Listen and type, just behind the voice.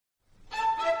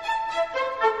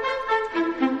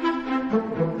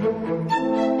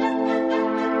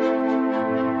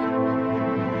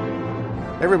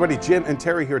everybody, Jim and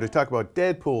Terry here to talk about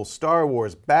Deadpool, Star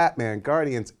Wars, Batman,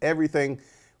 Guardians, everything.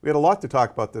 We had a lot to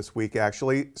talk about this week,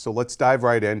 actually, so let's dive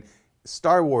right in.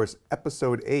 Star Wars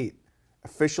Episode 8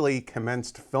 officially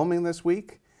commenced filming this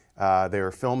week. They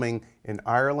are filming in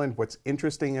Ireland. What's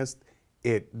interesting is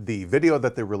the video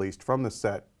that they released from the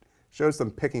set shows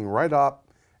them picking right up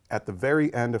at the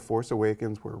very end of Force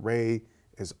Awakens where Rey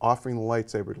is offering the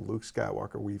lightsaber to Luke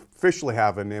Skywalker. We officially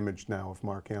have an image now of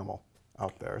Mark Hamill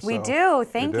out there. We do.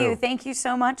 Thank you. Thank you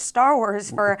so much, Star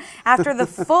Wars, for after the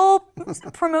full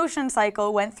promotion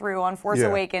cycle went through on Force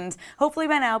Awakens. Hopefully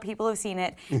by now people have seen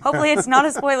it. Hopefully it's not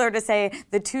a spoiler to say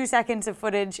the 2 seconds of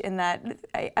footage in that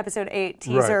Episode 8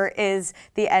 teaser is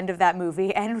the end of that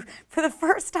movie. And for the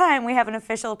first time, we have an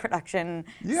official production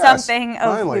something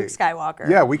of Luke Skywalker.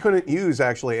 Yeah, we couldn't use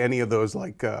actually any of those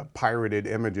like pirated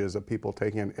images of people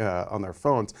taking on their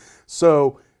phones.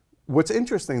 So what's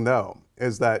interesting though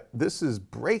is that this is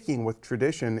breaking with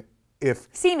tradition. If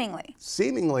seemingly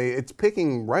it's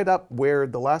picking right up where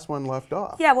the last one left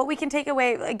off. Yeah, what we can take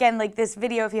away, again, like this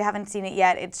video, if you haven't seen it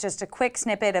yet, it's just a quick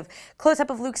snippet of close-up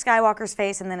of Luke Skywalker's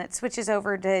face, and then it switches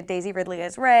over to Daisy Ridley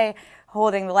as Rey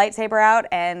holding the lightsaber out,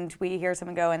 and we hear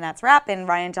someone go, and that's wrap, and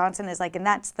Rian Johnson is like, and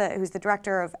that's who's the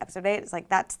director of Episode 8, it's like,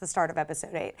 that's the start of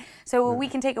Episode 8. So what we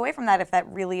can take away from that, if that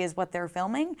really is what they're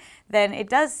filming, then it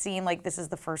does seem like this is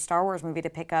the first Star Wars movie to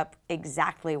pick up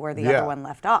exactly where the other one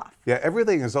left off. Yeah,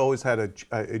 everything has always had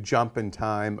a jump in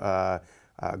time.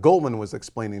 Goldman was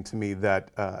explaining to me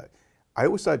that I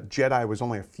always thought Jedi was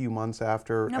only a few months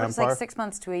after Empire. No, it's like 6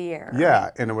 months to a year. Yeah,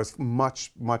 right? and it was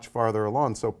much, much farther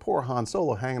along. So poor Han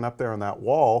Solo hanging up there on that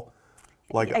wall.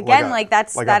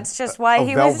 That's just why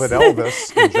he was Velvet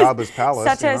Elvis in Jabba's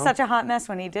palace. Such a hot mess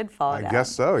when he did fall down. I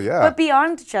guess so, yeah. But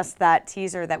beyond just that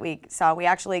teaser that we saw, we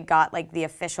actually got like the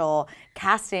official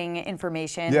casting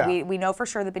information. Yeah. We know for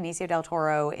sure that Benicio del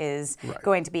Toro is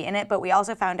going to be in it, but we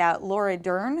also found out Laura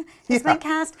Dern has been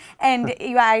cast, and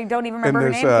I don't even remember her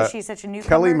name because she's such a newcomer.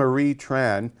 Kelly Marie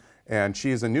Tran. And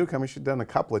she's a newcomer. She's done a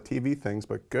couple of TV things,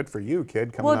 but good for you,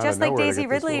 kid. Coming out just of like nowhere Daisy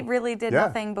Ridley really did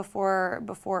nothing before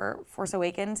Force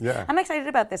Awakens. Yeah. I'm excited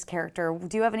about this character.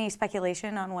 Do you have any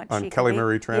speculation on what she could be? On Kelly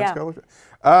Marie Tran's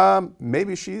character?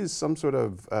 Maybe she's some sort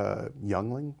of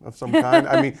youngling of some kind.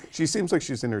 I mean, she seems like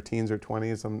she's in her teens or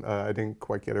 20s. I didn't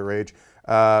quite get her age.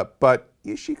 But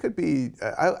she could be,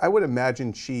 I would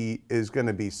imagine she is going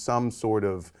to be some sort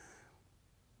of,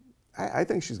 I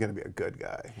think she's going to be a good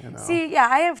guy. You know? See,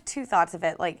 I have two thoughts of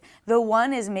it. Like, the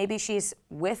one is maybe she's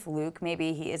with Luke.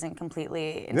 Maybe he isn't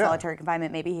completely in solitary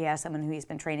confinement. Maybe he has someone who he's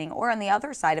been training. Or on the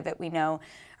other side of it, we know,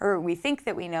 or we think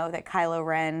that we know, that Kylo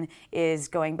Ren is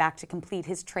going back to complete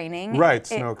his training. Right,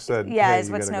 Snoke said. Yeah, hey, is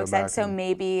what Snoke said. So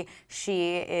maybe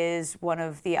she is one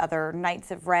of the other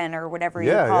Knights of Ren, or whatever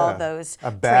you call those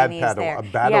trainees there. A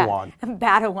Padawan. Yeah, a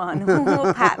Padawan.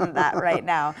 We'll patent that right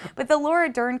now. But the Laura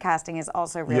Dern casting is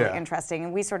also really interesting.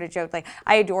 And we sort of joked, like,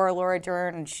 I adore Laura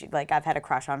Dern, and she, like, I've had a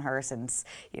crush on her since,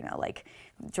 like,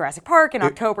 Jurassic Park and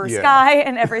October Sky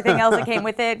and everything else that came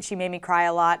with it. She made me cry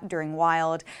a lot during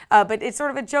Wild. But it's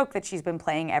sort of a joke that she's been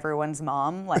playing everyone's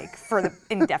mom, like, for the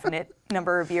indefinite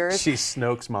number of years. She's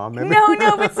Snoke's mom, maybe?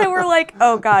 No, but so we're like,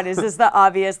 oh God, is this the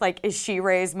obvious, like, is she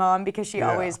Rey's mom? Because she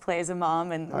always plays a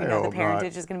mom, and we know the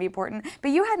parentage is going to be important.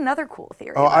 But you had another cool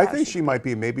theory. Oh, I think she might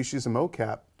be, maybe she's a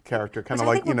mocap character, kind of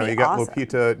like, you got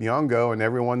Lupita Nyong'o, and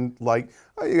everyone like,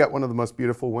 oh, you got one of the most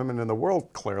beautiful women in the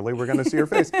world, clearly, we're going to see her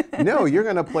face. No, you're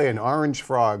going to play an orange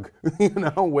frog,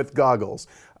 with goggles.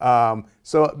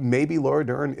 So maybe Laura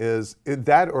Dern is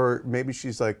that, or maybe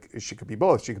she's like, she could be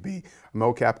both. She could be a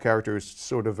mocap character who's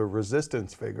sort of a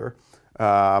resistance figure.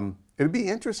 It'd be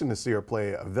interesting to see her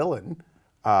play a villain.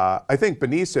 I think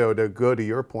Benicio, to go to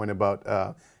your point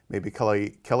about maybe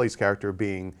Kelly's character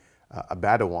being a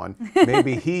Padawan.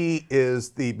 Maybe he is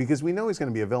because we know he's going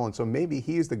to be a villain, so maybe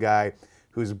he's the guy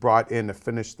who's brought in to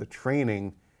finish the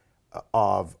training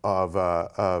of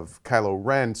Kylo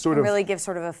Ren, really give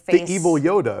sort of a face. The evil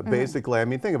Yoda, basically. I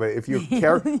mean, think about it. If you think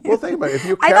about it. If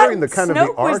you're carrying the kind Snoke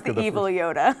of the arc was the evil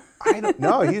Yoda. I don't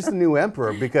know. He's the new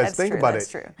emperor because that's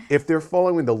true. If they're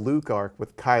following the Luke arc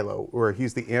with Kylo, or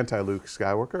he's the anti-Luke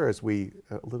Skywalker, as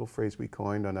a little phrase we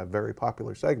coined on a very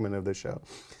popular segment of the show.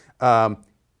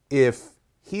 If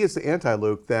he is the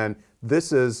anti-Luke, then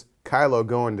this is Kylo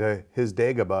going to his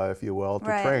Dagobah, if you will, to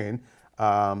train.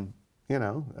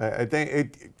 I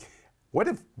think what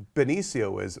if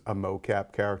Benicio is a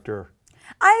mocap character?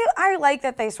 I like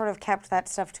that they sort of kept that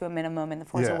stuff to a minimum in The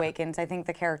Force Awakens. I think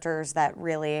the characters that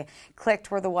really clicked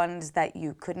were the ones that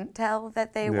you couldn't tell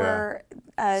that they were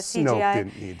CGI.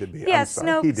 didn't need to be. Yeah, I'm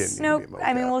sorry. He didn't Snoke. need to be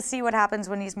I mean, mocap. we'll see what happens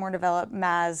when he's more developed.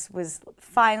 Maz was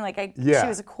fine. She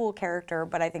was a cool character,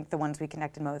 but I think the ones we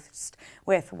connected most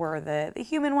with were the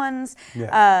human ones.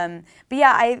 Yeah. But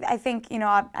yeah, I think,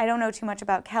 I don't know too much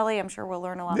about Kelly. I'm sure we'll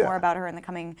learn a lot more about her in the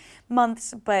coming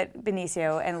months. But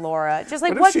Benicio and Laura, just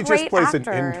like what if she great just plays actors.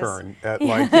 an intern at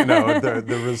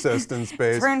the resistance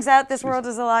base? Turns out this world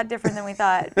is a lot different than we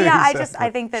thought. But yeah, Exactly. I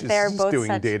think that they're both doing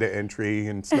such data entry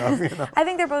and stuff. I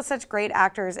think they're both such great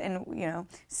actors, and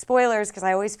spoilers, because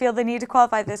I always feel the need to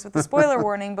qualify this with a spoiler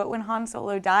warning. But when Han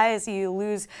Solo dies, you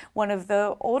lose one of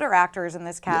the older actors in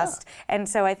this cast, and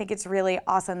so I think it's really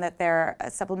awesome that they're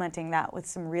supplementing that with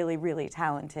some really, really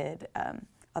talented.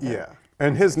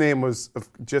 And his name was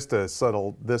just a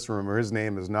subtle. This rumor, his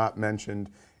name is not mentioned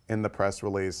in the press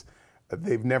release.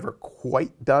 They've never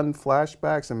quite done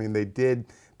flashbacks. I mean, they did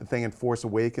the thing in Force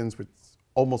Awakens, which is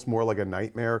almost more like a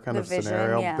nightmare kind of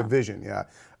scenario. The Vision,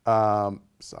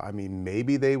 so I mean,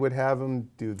 maybe they would have him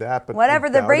do that, but whatever.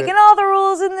 They're breaking all the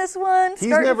rules in this one. He's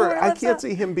never. I can't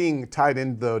see him being tied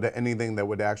in though to anything that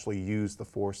would actually use the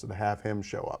Force to have him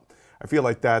show up. I feel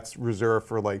like that's reserved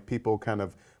for like people kind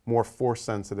of more Force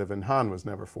sensitive, and Han was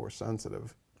never Force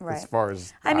sensitive, as far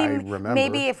as I remember.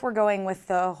 Maybe if we're going with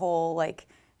the whole like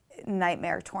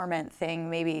nightmare torment thing,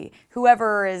 maybe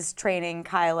whoever is training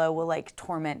Kylo will like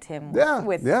torment him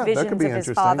with visions of his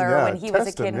father when he was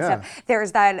a kid and stuff.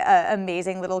 There's that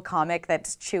amazing little comic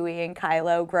that's Chewie and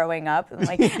Kylo growing up, and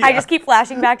like I just keep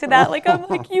flashing back to that. Like I'm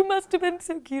like, you must have been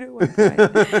so cute at one point.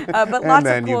 But lots and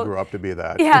then of cool, you grew up to be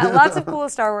that. Yeah, lots of cool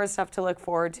Star Wars stuff to look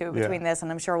forward to between this,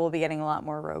 and I'm sure we'll be getting a lot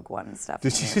more Rogue One stuff.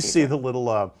 Did you see the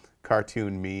little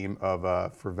cartoon meme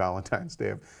of for Valentine's Day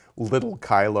of little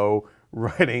Kylo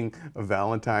writing a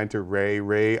Valentine to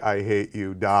Ray, I hate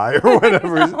you, die, or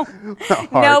whatever. No,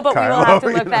 but Kylo, we will have to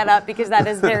look that up because that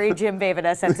is very Jim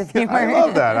Vejvoda sense of humor. I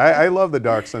love that. I love the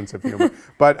dark sense of humor.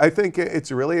 But I think it's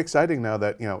really exciting now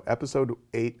that, Episode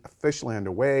 8 officially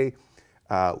underway.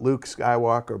 Luke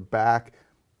Skywalker back.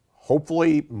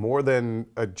 Hopefully more than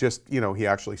just, he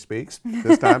actually speaks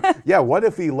this time. What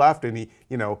if he left and he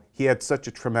had such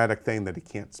a traumatic thing that he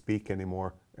can't speak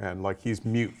anymore? And like he's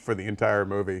mute for the entire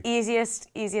movie.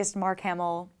 Easiest Mark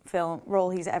Hamill film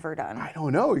role he's ever done. I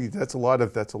don't know. That's a lot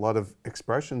of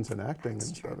expressions and acting and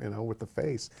stuff, with the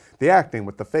face. The acting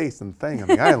with the face and the thing on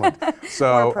the island.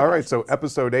 So all right, so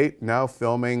Episode 8 now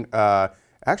filming.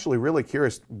 Actually really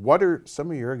curious, what are some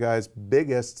of your guys'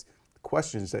 biggest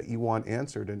questions that you want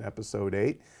answered in Episode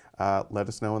 8? Let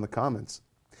us know in the comments.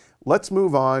 Let's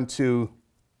move on to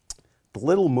the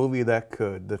little movie that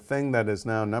could, the thing that is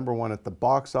now #1 at the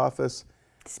box office.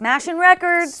 Smashing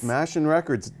records.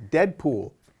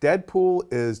 Deadpool. Deadpool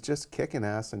is just kicking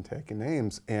ass and taking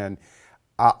names. And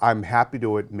I'm happy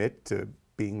to admit to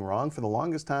being wrong. For the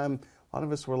longest time, a lot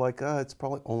of us were like, it's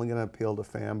probably only going to appeal to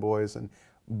fanboys. And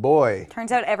boy.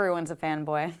 Turns out everyone's a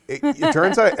fanboy. It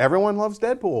turns out everyone loves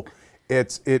Deadpool.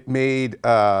 It made,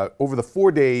 over the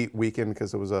 4-day weekend,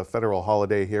 because it was a federal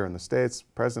holiday here in the States,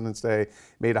 President's Day,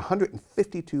 made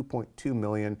 $152.2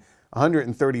 million,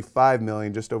 $135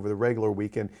 million just over the regular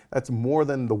weekend. That's more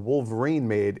than the Wolverine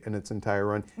made in its entire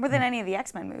run. More than any of the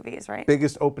X-Men movies, right?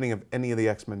 Biggest opening of any of the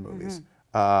X-Men movies.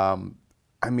 I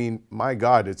mean, my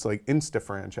God, it's like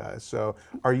insta-franchise. So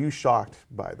are you shocked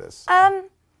by this?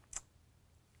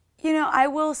 I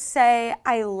will say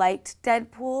I liked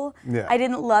Deadpool. Yeah. I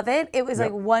didn't love it. It was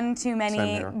like one too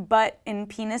many butt and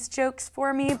penis jokes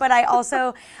for me. But I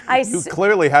also, You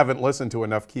clearly haven't listened to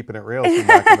enough Keepin' It Real from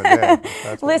back in the day.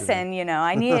 That's listen,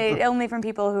 I need it only from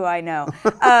people who I know.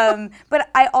 But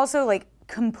I also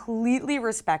completely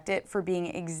respect it for being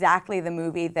exactly the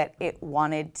movie that it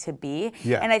wanted to be.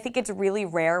 Yeah. And I think it's really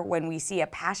rare when we see a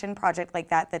passion project like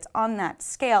that that's on that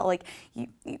scale. Like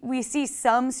we see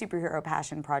some superhero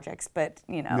passion projects, but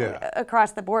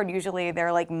across the board, usually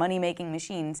they're like money-making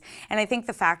machines. And I think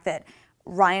the fact that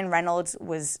Ryan Reynolds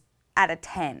was at a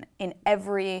 10 in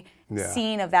every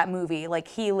scene of that movie. Like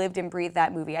he lived and breathed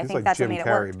that movie. I think like that's Jim what made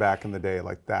Carrey it work. back in the day,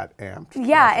 like that amped.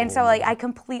 Yeah, and so I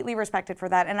completely respect it for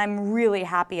that, and I'm really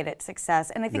happy at its success.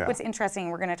 And I think what's interesting,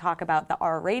 we're going to talk about the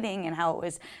R rating and how it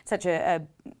was such a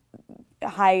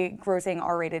high-grossing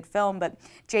R-rated film, but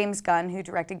James Gunn, who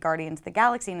directed Guardians of the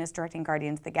Galaxy and is directing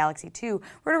Guardians of the Galaxy 2,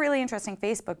 wrote a really interesting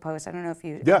Facebook post, I don't know if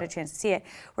you had a chance to see it,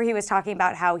 where he was talking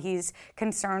about how he's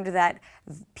concerned that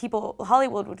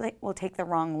Hollywood will take the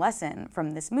wrong lesson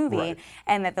from this movie,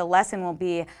 and that the lesson will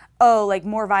be,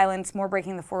 more violence, more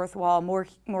breaking the fourth wall, more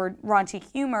raunchy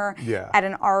humor at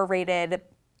an R-rated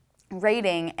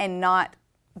rating, and not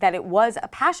that it was a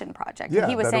passion project. Yeah, and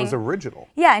he was saying, it was original.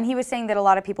 Yeah, and he was saying that a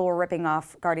lot of people were ripping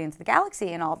off Guardians of the Galaxy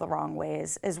in all the wrong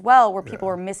ways as well, where people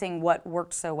were missing what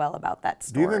worked so well about that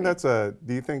story.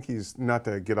 Do you think he's, not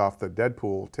to get off the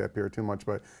Deadpool tip here too much,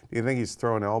 but do you think he's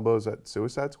throwing elbows at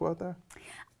Suicide Squad there?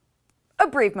 A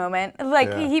brief moment.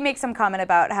 He makes some comment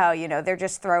about how, they're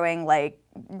just throwing a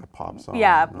pop song.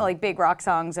 Yeah, like big rock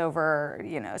songs over,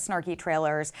 snarky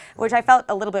trailers, which I felt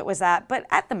a little bit was that, but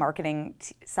at the marketing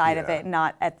side of it,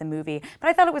 not at the movie. But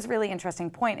I thought it was a really interesting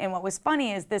point. And what was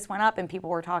funny is this went up and people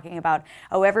were talking about,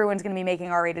 everyone's going to be making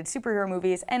R-rated superhero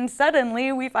movies. And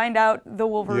suddenly we find out the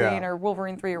Wolverine or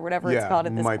Wolverine 3 or whatever it's called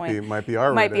at this point. Might be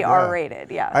R-rated. Might be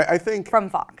R-rated, I think. From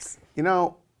Fox.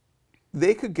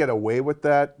 They could get away with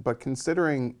that, but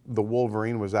considering the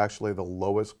Wolverine was actually the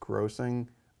lowest grossing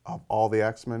of all the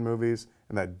X-Men movies,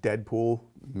 and that Deadpool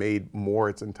made more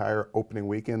its entire opening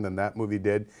weekend than that movie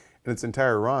did in its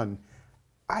entire run,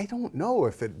 I don't know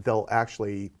if they'll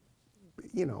actually,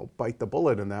 bite the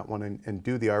bullet in that one and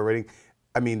do the R rating.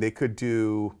 I mean, they could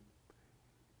do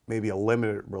maybe a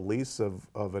limited release of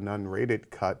an unrated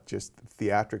cut just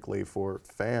theatrically for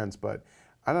fans, but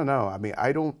I don't know. I mean,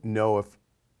 I don't know if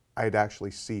I'd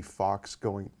actually see Fox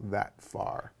going that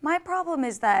far. My problem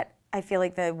is that I feel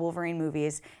like the Wolverine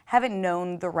movies haven't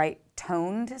known the right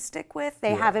tone to stick with.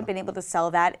 They haven't been able to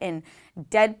sell that. In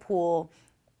Deadpool,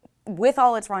 with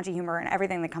all its raunchy humor and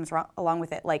everything that comes along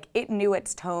with it, it knew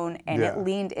its tone and it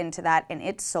leaned into that and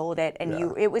it sold it.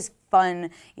 And it was fun,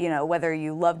 whether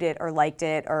you loved it or liked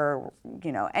it or,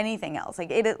 anything else.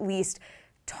 It at least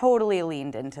totally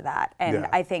leaned into that. And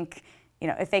I think,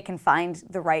 if they can find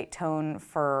the right tone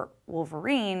for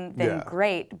Wolverine, then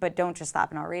great, but don't just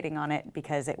slap an R rating on it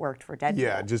because it worked for Deadpool.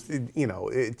 Yeah, just,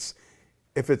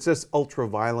 if it's just ultra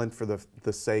violent for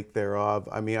the sake thereof,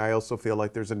 I mean, I also feel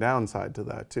like there's a downside to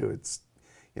that too. It's,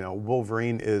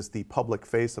 Wolverine is the public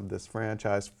face of this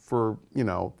franchise for,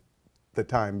 the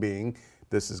time being.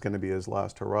 This is going to be his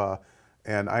last hurrah.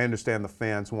 And I understand the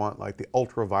fans want the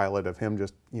ultraviolet of him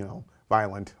just,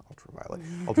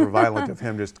 ultraviolet of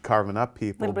him just carving up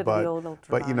people.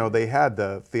 But they had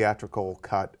the theatrical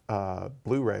cut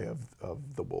Blu-ray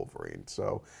of the Wolverine.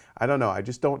 So I don't know. I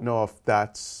just don't know if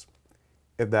that's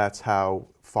how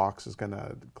Fox is going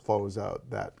to close out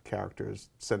that character's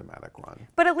cinematic run.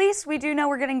 But at least we do know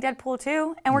we're getting Deadpool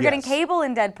 2, and we're getting Cable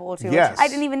in Deadpool 2. Yes. Which I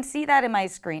didn't even see that in my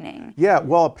screening. Yeah,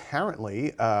 well,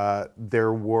 apparently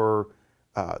there were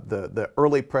the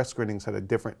early press screenings had a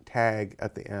different tag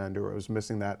at the end, or it was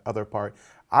missing that other part.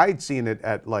 I'd seen it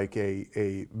at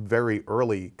a very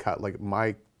early cut.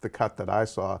 The cut that I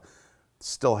saw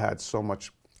still had so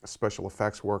much special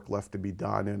effects work left to be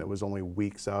done, and it was only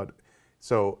weeks out.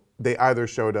 So they either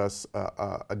showed us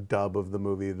a dub of the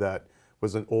movie that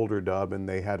was an older dub, and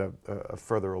they had a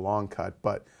further along cut,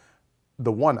 but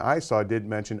the one I saw did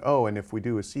mention, and if we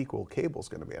do a sequel, Cable's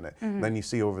going to be in it. Mm-hmm. Then you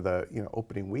see over the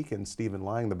opening weekend, Stephen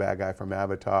Lang, the bad guy from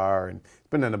Avatar, and he's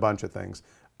been in a bunch of things,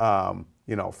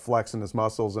 flexing his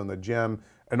muscles in the gym.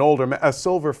 A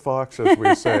silver fox, as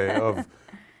we say, of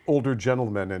older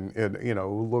gentlemen and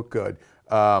who look good.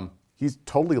 He's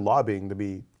totally lobbying to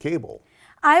be Cable.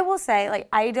 I will say,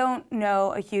 I don't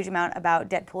know a huge amount about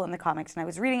Deadpool in the comics, and I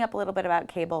was reading up a little bit about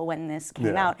Cable when this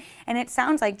came out, and it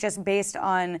sounds like just based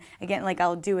on, again,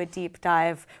 I'll do a deep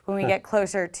dive when we get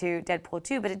closer to Deadpool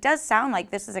 2, but it does sound like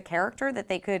this is a character that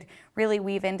they could really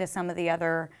weave into some of the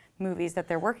other movies that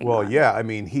they're working on. Well, yeah, I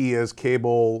mean, he is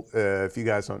Cable, if you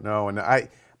guys don't know, and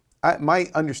my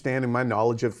understanding, my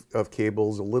knowledge of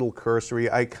Cable is a little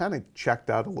cursory. I kind of checked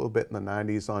out a little bit in the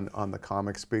 90s on the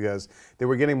comics because they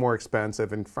were getting more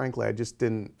expensive, and frankly, I just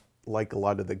didn't like a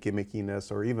lot of the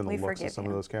gimmickiness or even the looks of some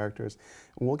of those characters.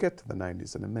 And we'll get to the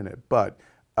 90s in a minute, but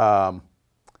I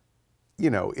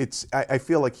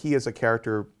feel like he is a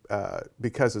character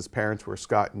because his parents were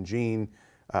Scott and Jean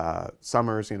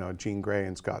Summers, Jean Grey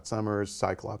and Scott Summers,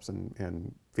 Cyclops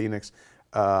and Phoenix.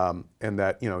 And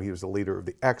that, he was the leader of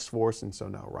the X-Force, and so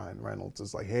now Ryan Reynolds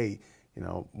is like, hey,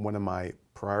 one of my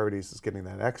priorities is getting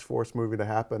that X-Force movie to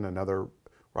happen, another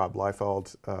Rob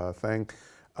Liefeld thing.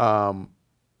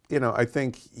 I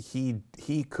think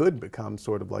he could become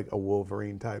sort of like a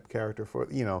Wolverine type character for,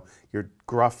 your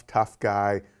gruff, tough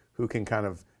guy who can kind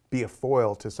of be a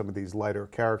foil to some of these lighter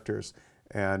characters.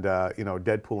 And,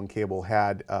 Deadpool and Cable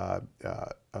had a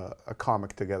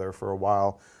comic together for a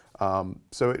while.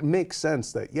 So it makes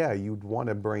sense that you'd want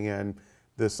to bring in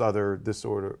this other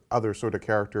sort of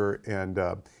character, and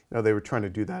they were trying to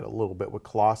do that a little bit with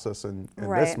Colossus in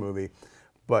this movie,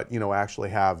 but actually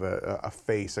have a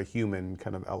face, a human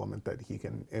kind of element that he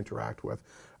can interact with.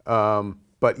 I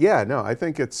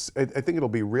think it'll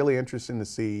be really interesting to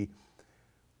see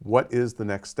what is the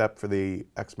next step for the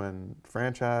X-Men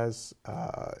franchise,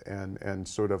 and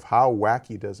sort of how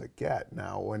wacky does it get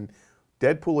now? When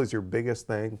Deadpool is your biggest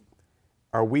thing,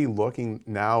 are we looking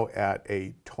now at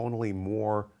a tonally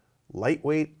more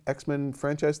lightweight X-Men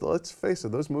franchise? Let's face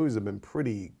it, those movies have been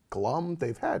pretty glum.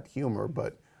 They've had humor,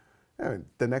 but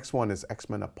the next one is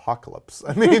X-Men Apocalypse.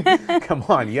 I mean, come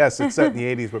on. Yes, it's set in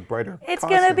the 80s with brighter It's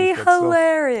costumes. going to be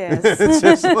hilarious. It's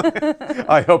just like,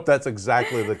 I hope that's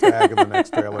exactly the tag of the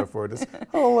next trailer for it. It's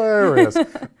hilarious.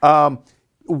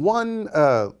 One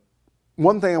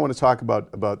thing I want to talk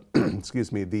about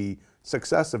excuse me, the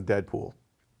success of Deadpool,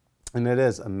 and it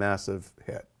is a massive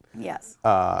hit. Yes.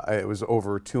 It was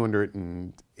over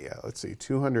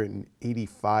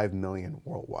 285 million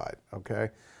worldwide.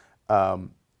 Okay.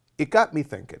 It got me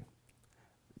thinking.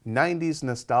 90s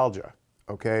nostalgia.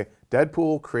 Okay.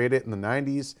 Deadpool created in the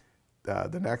 90s.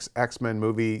 The next X-Men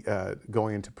movie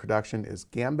going into production is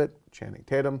Gambit, Channing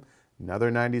Tatum,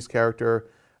 another 90s character.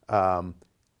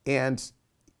 And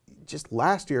just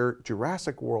last year,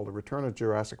 Jurassic World, The Return of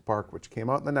Jurassic Park, which came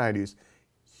out in the 90s,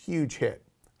 huge hit.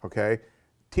 Okay.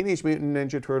 Teenage Mutant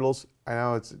Ninja Turtles, I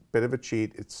know it's a bit of a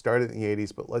cheat. It started in the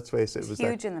 80s, but let's face it, it was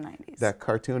huge in the 90s. That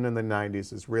cartoon in the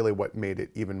 90s is really what made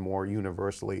it even more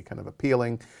universally kind of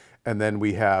appealing. And then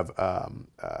we have,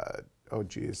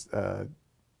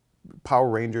 Power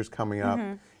Rangers coming up.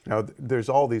 You know, there's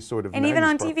all these sort of and even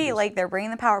on properties. TV, like they're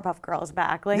bringing the Powerpuff Girls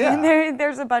back. Like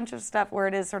there's a bunch of stuff where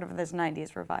it is sort of this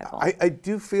 90s revival. I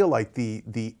do feel like the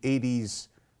 80s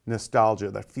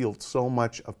nostalgia that fueled so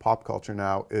much of pop culture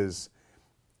now is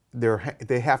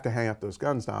they have to hang up those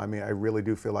guns now. I mean, I really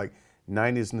do feel like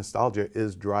 90s nostalgia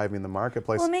is driving the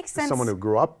marketplace. Well, it makes sense. Someone who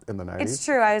grew up in the 90s. It's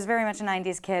true. I was very much a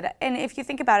 90s kid. And if you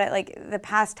think about it, like the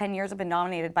past 10 years have been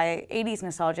dominated by 80s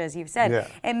nostalgia, as you've said. Yeah.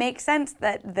 It makes sense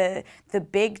that the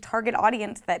big target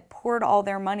audience that poured all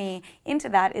their money into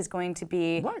that is going to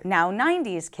be now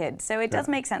 90s kids. So it does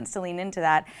make sense to lean into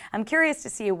that. I'm curious to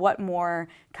see what more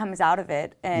comes out of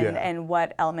it and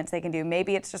what elements they can do.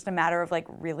 Maybe it's just a matter of like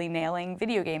really nailing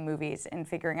video game movies and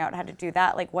figuring out how to do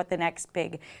that, like what the next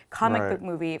big comic book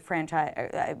movie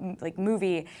franchise, like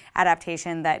movie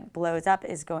adaptation that blows up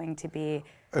is going to be.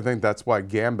 I think that's why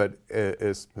Gambit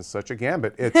is such a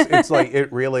gambit. It's like it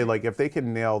really, like if they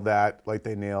can nail that like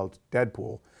they nailed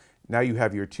Deadpool, now you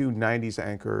have your two 90s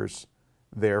anchors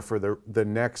there for the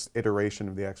next iteration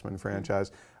of the X-Men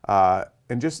franchise.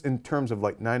 And just in terms of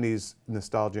like 90s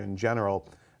nostalgia in general,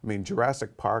 I mean,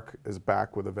 Jurassic Park is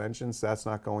back with a vengeance. That's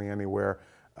not going anywhere.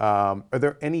 Are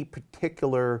there any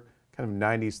particular kind of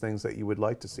 90s things that you would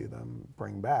like to see them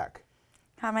bring back?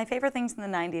 My favorite things in the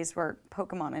 90s were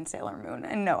Pokemon and Sailor Moon.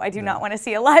 And no, I do not want to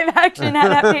see a live-action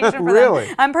adaptation for Really?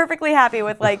 them. I'm perfectly happy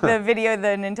with like the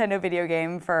Nintendo video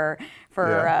game for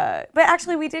but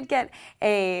actually we did get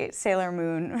a Sailor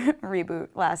Moon reboot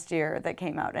last year that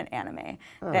came out, an anime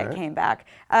came back.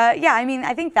 I mean,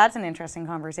 I think that's an interesting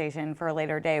conversation for a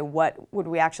later day. What would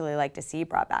we actually like to see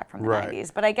brought back from the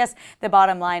 90s? But I guess the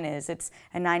bottom line is it's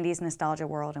a 90s nostalgia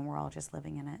world and we're all just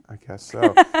living in it. I guess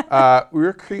so.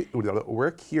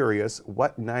 We're curious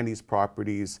what 90s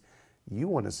properties you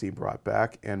want to see brought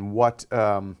back, and what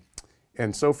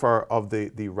and so far of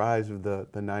the rise of the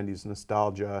 90s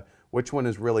nostalgia, which one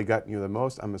has really gotten you the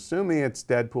most? I'm assuming it's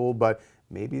Deadpool, but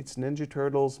maybe it's Ninja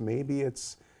Turtles, maybe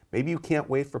you can't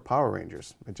wait for Power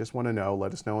Rangers. I just want to know.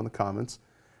 Let us know in the comments.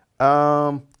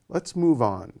 Let's move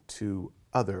on to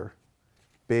other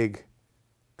big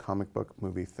comic book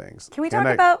movie things. Can we talk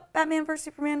about Batman vs.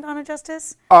 Superman: Dawn of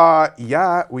Justice?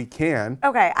 Yeah, we can.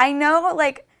 Okay, I know,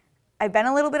 like, I've been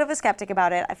a little bit of a skeptic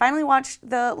about it. I finally watched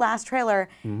the last trailer.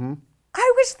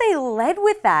 I wish they led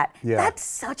with that. Yeah. That's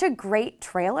such a great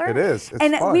trailer. It is. It's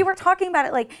and fun. We were talking about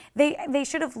it, like they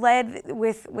should have led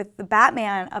with the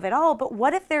Batman of it all. But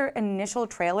what if their initial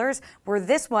trailers were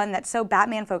this one that's so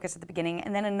Batman focused at the beginning,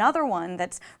 and then another one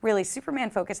that's really Superman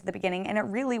focused at the beginning, and it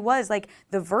really was like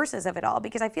the verses of it all?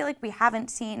 Because I feel like we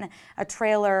haven't seen a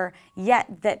trailer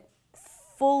yet that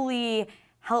fully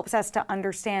helps us to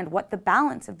understand what the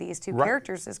balance of these two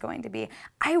characters is going to be.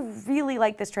 I really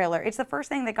like this trailer. It's the first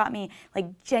thing that got me like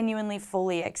genuinely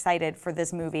fully excited for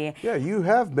this movie. Yeah, you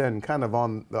have been kind of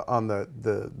on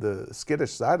the skittish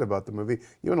side about the movie.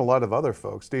 You and a lot of other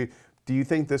folks. Do you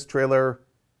think this trailer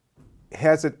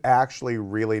has it actually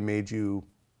really made you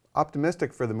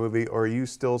optimistic for the movie, or are you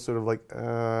still sort of like,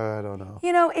 I don't know?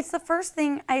 You know, it's the first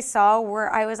thing I saw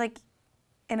where I was like,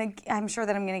 and I'm sure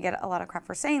that I'm going to get a lot of crap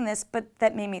for saying this, but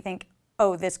that made me think,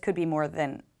 oh, this could be more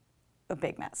than a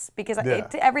big mess. Because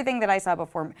everything that I saw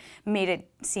before made it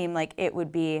seem like it would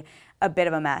be a bit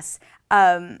of a mess.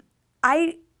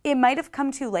 I it might have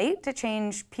come too late to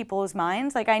change people's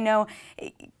minds. Like, I know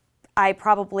I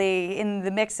probably, in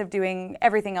the mix of doing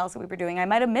everything else that we were doing, I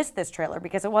might have missed this trailer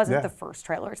because it wasn't the first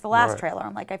trailer. It's the last trailer.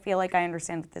 I'm like, I feel like I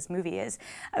understand what this movie is.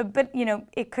 But,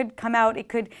 it could come out, it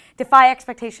could defy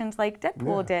expectations like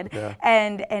Deadpool did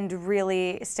and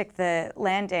really stick the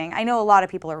landing. I know a lot of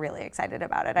people are really excited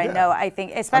about it. I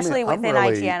think, especially within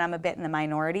IGN, I'm a bit in the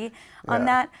minority on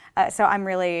that. So I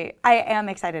am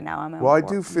excited now. Well, I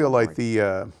do feel like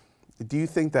do you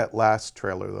think that last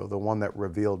trailer, though, the one that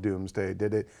revealed Doomsday,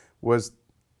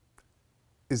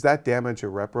 is that damage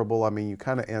irreparable? I mean, you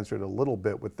kind of answered a little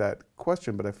bit with that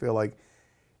question, but I feel like,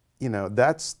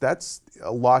 that's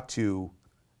a lot to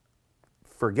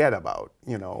forget about.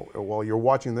 While you're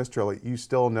watching this trailer, you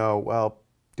still know, well,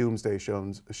 Doomsday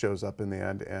shows up in the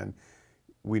end, and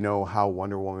we know how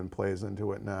Wonder Woman plays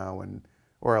into it now,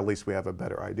 or at least we have a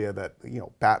better idea that,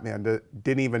 Batman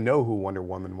didn't even know who Wonder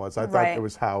Woman was. I thought it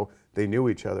was how they knew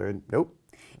each other, and nope.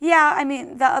 Yeah, I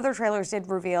mean, the other trailers did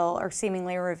reveal, or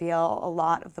seemingly reveal, a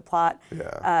lot of the plot.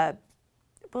 Yeah.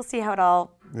 We'll see how it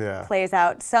all plays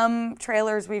out. Some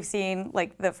trailers we've seen,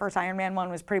 like the first Iron Man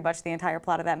one, was pretty much the entire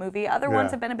plot of that movie. Other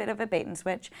ones have been a bit of a bait and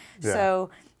switch. Yeah. So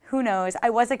who knows? I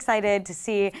was excited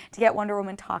to get Wonder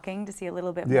Woman talking, to see a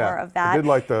little bit more of that. I did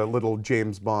like the little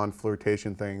James Bond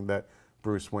flirtation thing that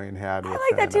Bruce Wayne had. I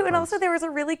like that too. And also there was a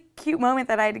really cute moment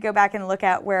that I had to go back and look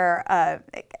at where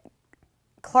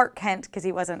Clark Kent, because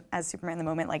he wasn't as Superman in the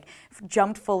moment,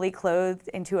 jumped fully clothed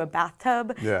into a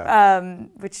bathtub. Yeah.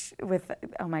 Which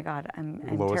oh my God, I'm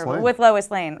Lois terrible. Lane? With Lois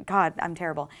Lane. God, I'm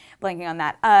terrible blanking on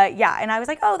that. And I was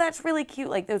like, oh, that's really cute.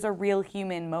 Like, those are real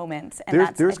human moments.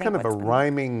 And there's kind of a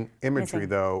rhyming imagery,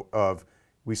 though, of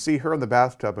we see her in the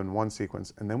bathtub in one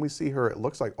sequence, and then we see her, it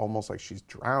looks like almost like she's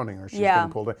drowning or she's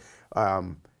getting pulled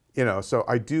in. So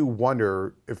I do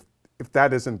wonder if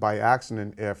that isn't by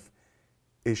accident,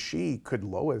 could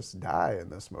Lois die in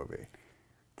this movie?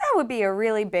 That would be a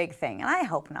really big thing, and I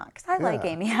hope not, because I like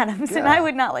Amy Adams, and I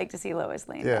would not like to see Lois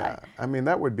Lane die. Yeah, I mean,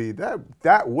 that would be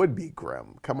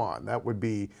grim. Come on, that would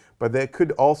be, but that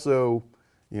could also,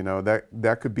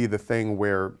 that could be the thing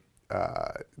where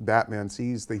Batman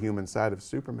sees the human side of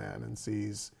Superman and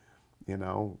sees,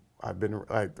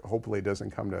 hopefully it doesn't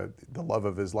come to the love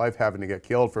of his life having to get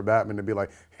killed for Batman to be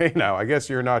like, hey, now, I guess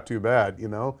you're not too bad,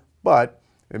 but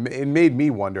it made me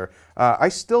wonder. I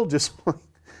still just,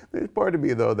 there's part of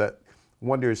me, though, that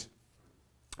wonders,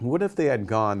 what if they had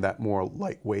gone that more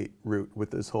lightweight route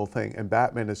with this whole thing, and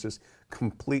Batman is just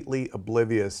completely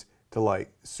oblivious to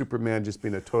Superman just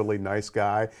being a totally nice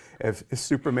guy. If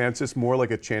Superman's just more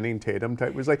like a Channing Tatum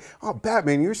type, he's like, oh,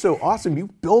 Batman, you're so awesome. You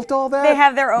built all that. They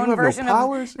have their own version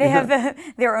of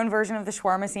their own version of the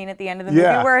shawarma scene at the end of the movie,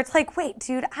 where it's like, wait,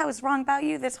 dude, I was wrong about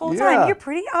you this whole time. You're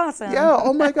pretty awesome. Yeah.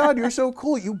 Oh my God, you're so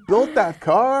cool. You built that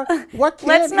car. What can't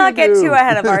Let's not get too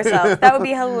ahead of ourselves. That would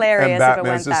be hilarious if it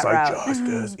went that route.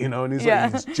 Justice, and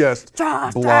he's just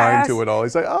blind to it all.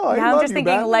 He's like, oh, I love you, I'm just thinking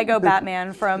Batman. Lego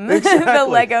Batman from the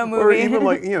Lego movie. Or even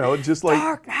just like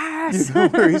darkness.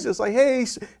 Where he's just like, hey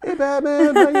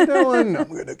Batman, how you doing? I'm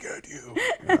gonna get you.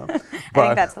 I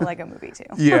think that's the Lego movie too.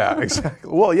 Yeah,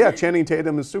 exactly. Well, yeah, Channing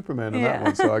Tatum is Superman in that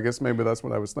one, so I guess maybe that's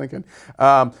what I was thinking.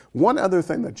 One other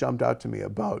thing that jumped out to me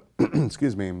about,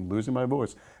 excuse me, I'm losing my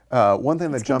voice. One thing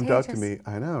that jumped out to me,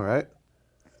 I know, right?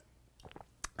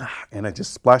 And it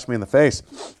just splashed me in the face.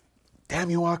 Damn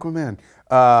you, Aquaman.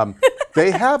 They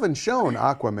haven't shown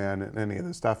Aquaman in any of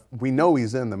this stuff. We know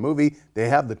he's in the movie. They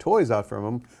have the toys out from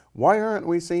him. Why aren't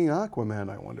we seeing Aquaman,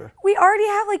 I wonder? We already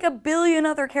have like a billion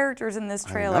other characters in this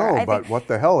trailer. I know, but what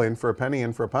the hell? In for a penny,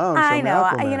 in for a pound. I know.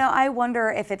 I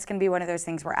wonder if it's going to be one of those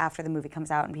things where after the movie comes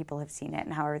out and people have seen it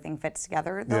and how everything fits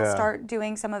together, they'll start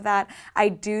doing some of that. I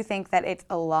do think that it's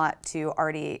a lot to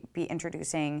already be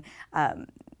introducing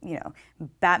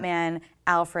Batman,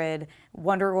 Alfred,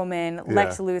 Wonder Woman,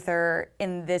 Lex Luthor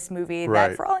in this movie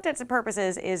that for all intents and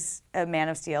purposes is a Man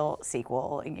of Steel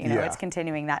sequel. It's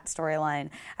continuing that storyline.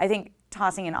 I think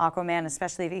tossing in Aquaman,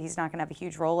 especially if he's not going to have a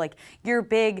huge role, like your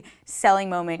big selling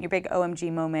moment, your big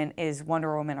OMG moment is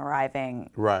Wonder Woman arriving.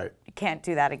 Right. You can't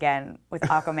do that again with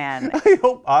Aquaman. I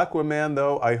hope Aquaman,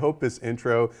 though, his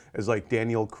intro is like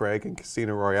Daniel Craig in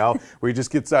Casino Royale, where he just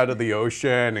gets out of the ocean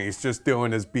and he's just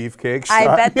doing his beefcake shot.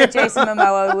 I bet that Jason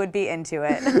Momoa would be into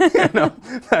it.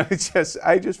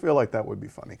 I just feel like that would be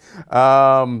funny.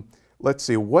 Let's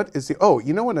see, what is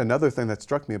another thing that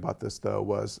struck me about this, though,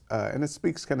 was, and it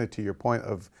speaks kind of to your point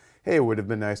of, hey, it would have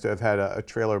been nice to have had a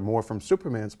trailer more from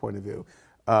Superman's point of view.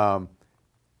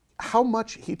 How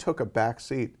much he took a back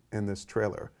seat in this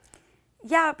trailer.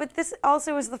 Yeah, but this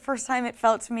also was the first time it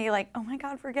felt to me like, oh my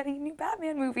God, we're getting a new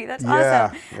Batman movie. That's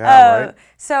awesome. Right.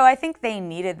 So I think they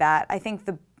needed that. I think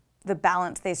the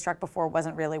balance they struck before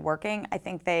wasn't really working. I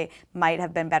think they might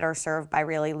have been better served by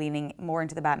really leaning more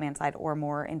into the Batman side or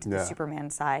more into the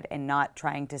Superman side and not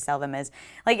trying to sell them as,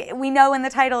 like, we know in the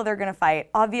title they're going to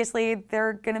fight. Obviously,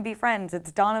 they're going to be friends.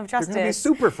 It's Dawn of Justice. They're going to be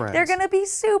super friends. They're going to be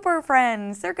super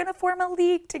friends. They're going to form a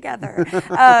league together.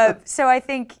 So I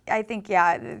think,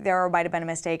 yeah, there might have been a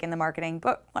mistake in the marketing,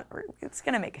 but whatever. It's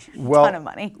going to make a ton of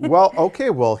money.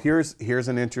 Well, here's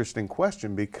an interesting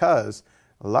question, because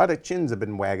a lot of chins have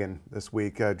been wagging this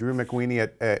week. Drew McWeeny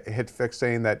at HitFix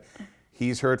saying that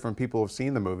he's heard from people who've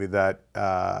seen the movie that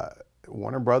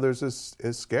Warner Brothers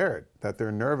is scared, that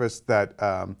they're nervous, that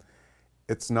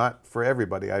it's not for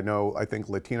everybody. I think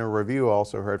Latino Review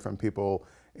also heard from people,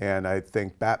 and I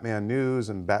think Batman News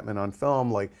and Batman on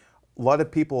Film, like a lot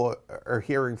of people are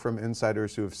hearing from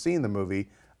insiders who have seen the movie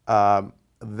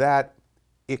that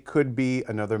it could be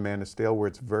another Man of Steel where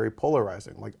it's very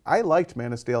polarizing. Like, I liked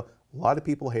Man of Steel. A lot of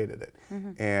people hated it.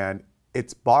 And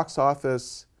its box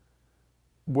office,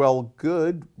 well,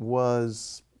 good,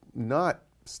 was not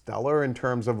stellar in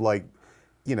terms of, like,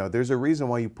 you know, there's a reason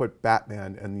why you put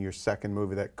Batman in your second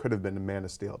movie that could have been Man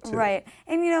of Steel too. Right.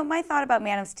 And, you know, my thought about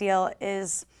Man of Steel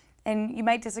is, and you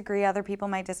might disagree, other people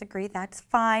might disagree, that's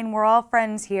fine, we're all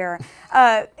friends here.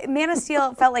 Man of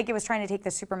Steel felt like it was trying to take the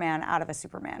Superman out of a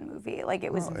Superman movie. Like,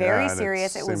 it was very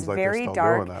serious, it was very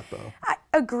dark. Doing that, though.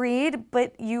 Agreed,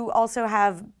 but you also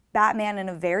have Batman in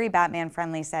a very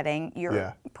Batman-friendly setting.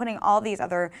 You're putting all these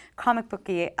other comic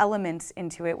booky elements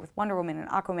into it with Wonder Woman and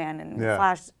Aquaman and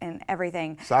Flash and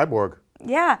everything. Cyborg.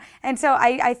 Yeah, and so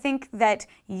I think that,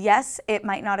 yes, it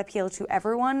might not appeal to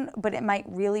everyone, but it might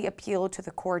really appeal to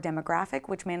the core demographic,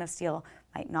 which Man of Steel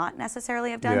might not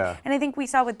necessarily have done. Yeah. And I think we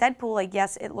saw with Deadpool, like,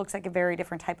 yes, it looks like a very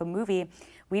different type of movie.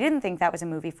 We didn't think that was a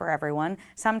movie for everyone.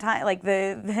 Sometimes, like,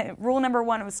 the rule number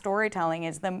one of storytelling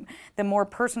is the more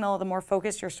personal, the more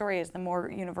focused your story is, the more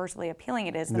universally appealing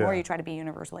it is. The more you try to be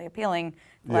universally appealing,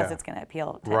 the less it's going to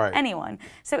appeal to anyone.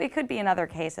 So it could be another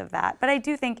case of that. But I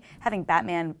do think having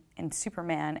Batman and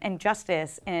Superman and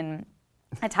Justice in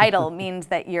a title means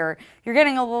that you're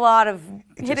getting a lot of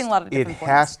hitting a lot of different points. It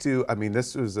has to. I mean,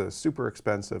 this was a super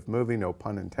expensive movie, no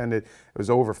pun intended. It was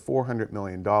over $400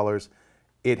 million.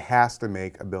 It has to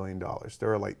make $1 billion.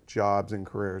 There are, like, jobs and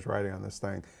careers riding on this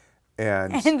thing,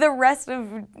 and the rest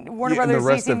of Warner Brothers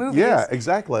DC movies. Yeah,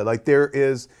 exactly. Like, there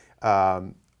is.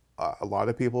 A lot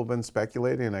of people have been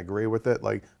speculating, and I agree with it.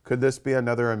 Like, could this be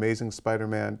another Amazing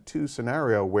Spider-Man 2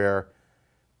 scenario where,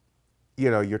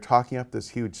 you know, you're talking up this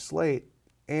huge slate,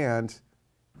 and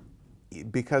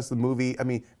because the movie, I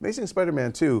mean, Amazing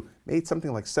Spider-Man 2 made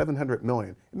something like $700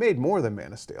 million. It made more than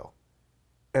Man of Steel.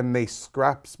 And they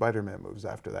scrapped Spider-Man movies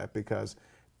after that because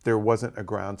there wasn't a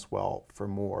groundswell for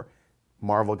more.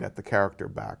 Marvel got the character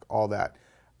back, all that.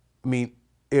 I mean,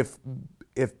 if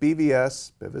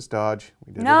Beavis Dodge,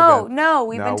 we did it again. No,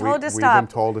 we've been told to stop. We've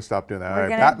been told to stop doing that. All right,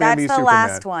 Batman v that's the Superman.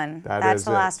 last one. That's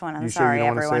the last one. I'm sorry,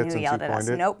 everyone who yelled at us.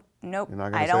 Nope.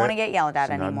 I don't want to get yelled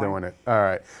at anymore. Not doing it. All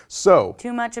right. So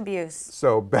too much abuse.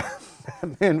 So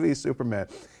Batman v Superman.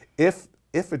 If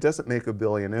it doesn't make $1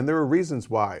 billion, and there are reasons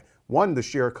why. One, the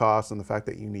sheer cost and the fact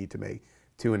that you need to make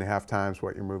 2.5 times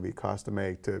what your movie cost to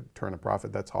make to turn a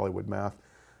profit. That's Hollywood math.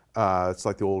 It's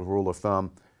like the old rule of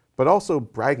thumb. But also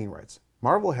bragging rights.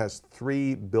 Marvel has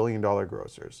 $3 billion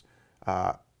grossers.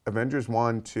 Avengers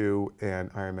 1, 2, and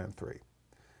Iron Man 3.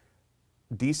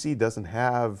 DC doesn't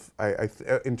have,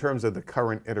 in terms of the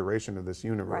current iteration of this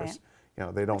universe, you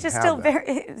know, they don't have Which is still that.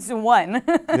 it's one.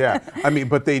 Yeah, I mean,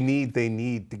 but they need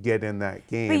to get in that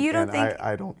game. But you don't think...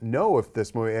 I don't know if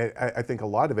this movie, I think a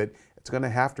lot of it's going to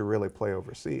have to really play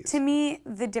overseas. To me,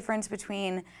 the difference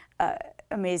between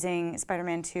Amazing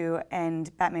Spider-Man 2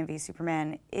 and Batman v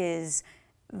Superman is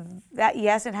that,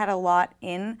 yes, it had a lot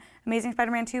in Amazing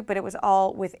Spider-Man 2, but it was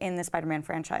all within the Spider-Man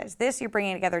franchise. This, you're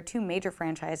bringing together two major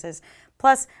franchises,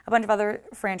 plus a bunch of other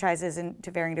franchises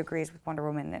to varying degrees with Wonder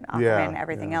Woman and Aquaman and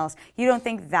everything else. You don't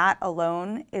think that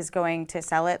alone is going to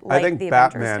sell it like the Avengers did? I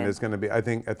think Batman is going to be, I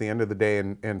think at the end of the day,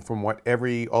 and from what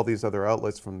all these other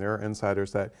outlets, from their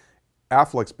insiders, that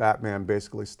Affleck's Batman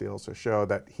basically steals the show,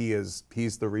 that he's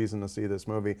the reason to see this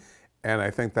movie. And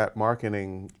I think that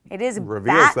marketing reveals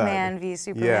Batman that. v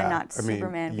Superman, not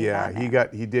Superman v Batman. Yeah,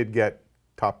 he did get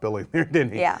top billing there,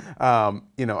 didn't he? Yeah.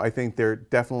 You know, I think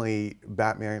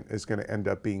Batman is going to end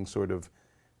up being sort of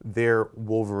their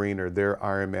Wolverine or their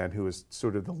Iron Man, who is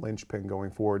sort of the linchpin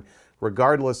going forward,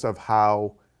 regardless of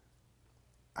how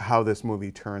this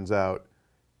movie turns out.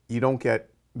 You don't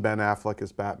get Ben Affleck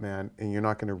as Batman, and you're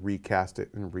not going to recast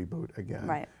it and reboot again.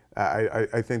 Right.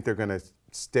 I think they're going to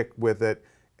stick with it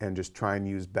and just try and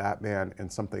use Batman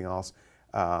and something else.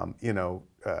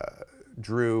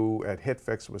 Drew at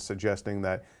HitFix was suggesting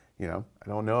that, I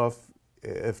don't know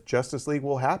if Justice League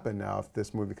will happen now if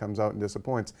this movie comes out and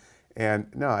disappoints. And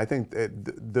no, I think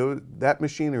that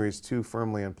machinery is too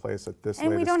firmly in place at this.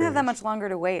 And we don't have that much longer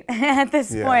to wait at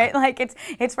this point. Like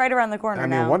it's right around the corner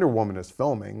now. I mean, Wonder Woman is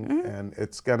filming, and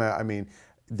it's gonna. I mean,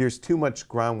 there's too much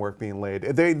groundwork being laid.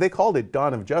 They called it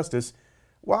Dawn of Justice.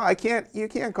 Well, you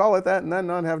can't call it that and then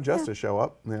not have Justice show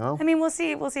up. I mean, we'll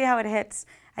see how it hits.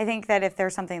 I think that if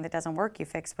there's something that doesn't work, you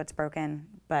fix what's broken.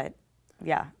 But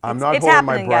yeah, I'm not holding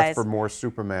my breath for more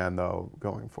Superman though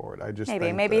going forward. I just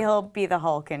maybe he'll be the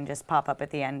Hulk and just pop up at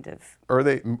the end of. Or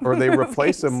they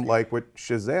replace him like with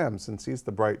Shazam, since he's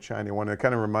the bright shiny one. It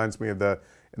kind of reminds me of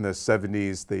in the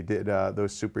 70s they did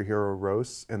those superhero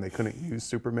roasts and they couldn't use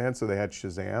Superman, so they had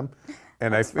Shazam.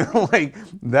 And I feel like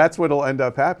that's what'll end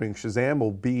up happening. Shazam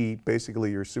will be basically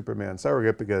your Superman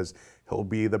surrogate because he'll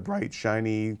be the bright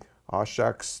shiny, aw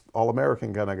shucks,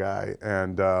 all-American kind of guy.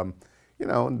 And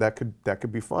that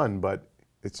could be fun, but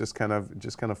it's just kind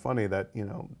of funny that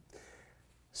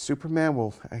Superman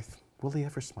will he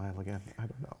ever smile again? I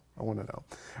don't know. I want to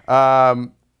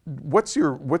know.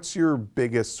 What's your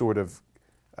biggest sort of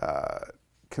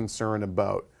concern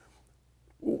about,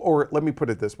 or let me put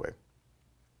it this way: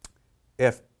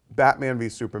 if Batman v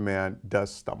Superman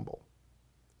does stumble,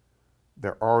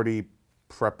 they're already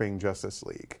prepping Justice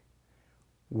League.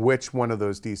 Which one of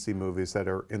those DC movies that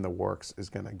are in the works is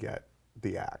going to get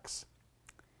the axe?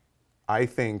 I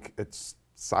think it's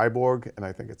Cyborg, and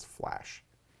I think it's Flash.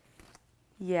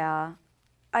 Yeah,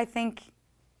 I think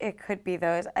it could be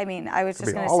those. I mean, I was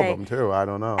just going to say all of them too. I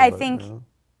don't know. I think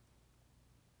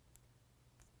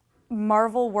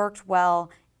Marvel worked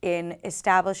well in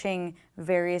establishing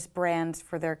various brands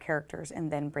for their characters and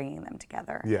then bringing them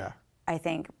together. Yeah. I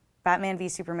think Batman v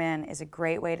Superman is a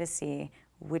great way to see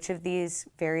which of these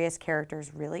various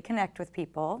characters really connect with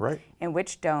people, right, and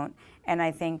which don't. And I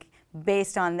think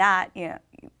based on that,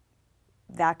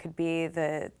 that could be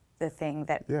the thing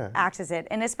that acts as it.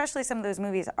 And especially some of those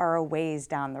movies are a ways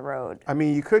down the road. I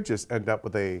mean, you could just end up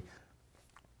with and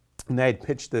I had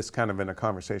pitched this kind of in a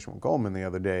conversation with Goldman the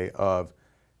other day of,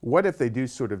 what if they do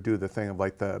sort of do the thing of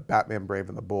like the Batman Brave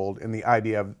and the Bold, and the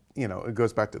idea of, it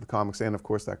goes back to the comics and of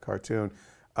course that cartoon,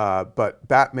 but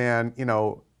Batman,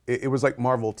 it was like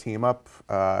Marvel Team Up,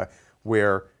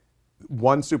 where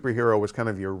one superhero was kind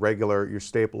of your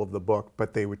staple of the book,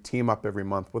 but they would team up every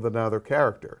month with another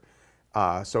character.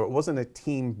 So it wasn't a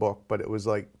team book, but it was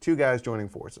like two guys joining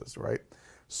forces, right?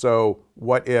 So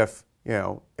what if,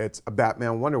 it's a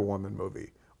Batman Wonder Woman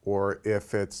movie, or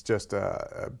if it's just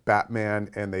a Batman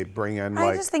and they bring in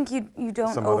I just think you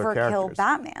don't overkill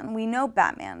Batman. We know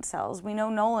Batman sells. We know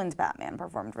Nolan's Batman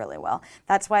performed really well.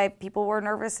 That's why people were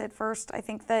nervous at first. I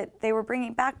think that they were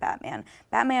bringing back Batman.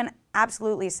 Batman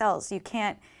absolutely sells. You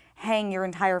can't hang your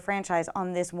entire franchise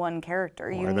on this one character.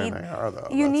 Well,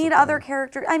 you need other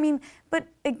characters. I mean, but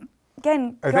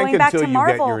again, going back to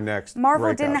Marvel,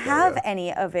 Marvel didn't have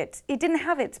any of it. It didn't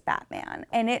have its Batman,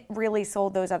 and it really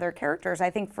sold those other characters. I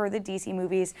think for the DC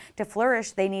movies to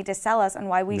flourish, they need to sell us on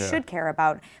why we should care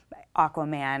about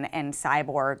Aquaman and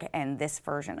Cyborg and this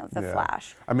version of the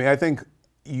Flash. I mean, I think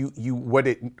what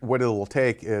it'll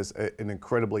take is an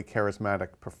incredibly charismatic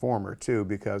performer too,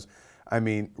 because I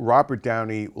mean, Robert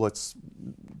Downey. Let's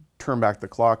turn back the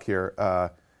clock here.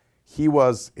 He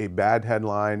was a bad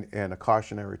headline and a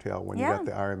cautionary tale when you got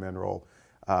the Iron Man role,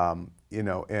 and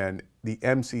the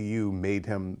MCU made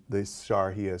him the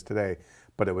star he is today.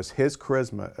 But it was his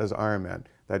charisma as Iron Man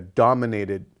that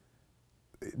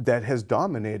has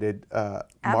dominated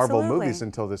Marvel movies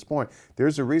until this point.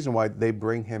 There's a reason why they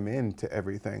bring him into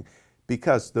everything,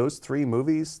 because those three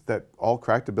movies that all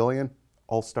cracked $1 billion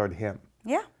all starred him.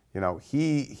 Yeah.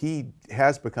 He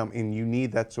has become, and you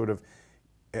need that sort of,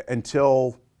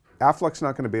 until Affleck's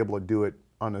not going to be able to do it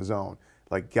on his own.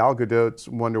 Like Gal Gadot's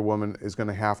Wonder Woman is going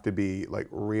to have to be like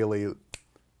really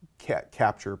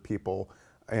capture people,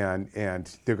 and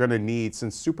they're going to need,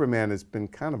 since Superman has been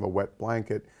kind of a wet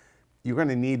blanket, you're going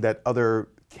to need that other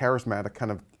charismatic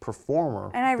kind of performer.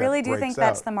 And I really do think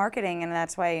that's the marketing, and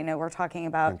that's why we're talking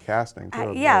about and casting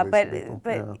too.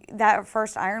 But that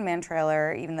first Iron Man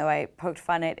trailer, even though I poked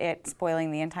fun at it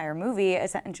spoiling the entire movie,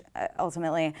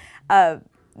 ultimately.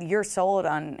 You're sold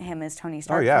on him as Tony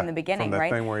Stark from the beginning, from that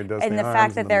right? Thing where he does and the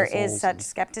fact that there is such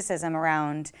skepticism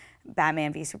around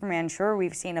Batman v Superman. Sure,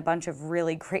 we've seen a bunch of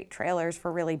really great trailers for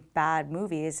really bad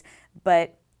movies,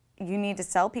 but you need to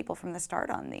sell people from the start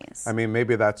on these. I mean,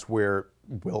 maybe that's where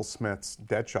Will Smith's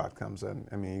Deadshot comes in.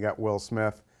 I mean, you got Will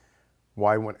Smith,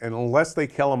 Why wouldn't, and unless they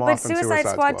kill him off in Suicide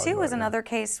Squad 2 was yeah. another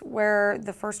case where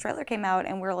the first trailer came out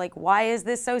and we're like, why is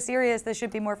this so serious? This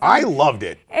should be more fun. I loved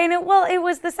it. And it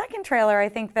was the second trailer, I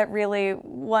think, that really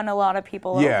won a lot of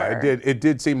people over. Yeah, it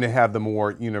did seem to have the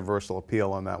more universal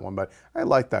appeal on that one, but I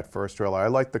liked that first trailer. I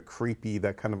liked the creepy,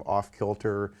 that kind of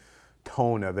off-kilter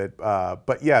tone of it.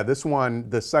 But yeah, this one,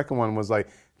 the second one was like,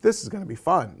 this is going to be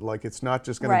fun. Like, it's not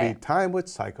just going to be time with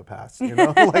psychopaths, you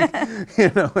know? Like,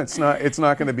 you know, it's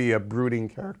not going to be a brooding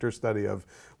character study of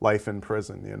life in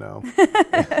prison, you know?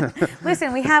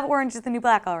 Listen, we have Orange is the New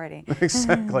Black already.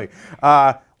 Exactly.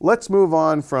 Let's move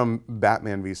on from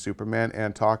Batman v Superman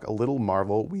and talk a little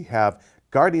Marvel. We have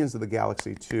Guardians of the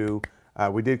Galaxy 2.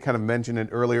 We did kind of mention it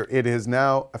earlier. It has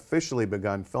now officially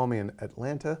begun filming in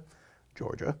Atlanta,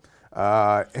 Georgia.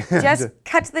 Just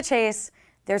cut to the chase.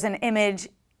 There's an image.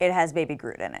 It has Baby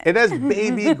Groot in it. It has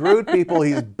Baby Groot, people.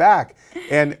 He's back.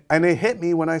 And it hit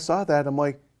me when I saw that. I'm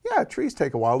like, yeah, trees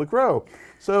take a while to grow.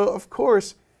 So, of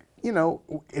course, you know,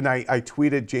 and I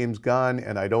tweeted James Gunn,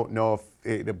 and I don't know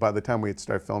if by the time we had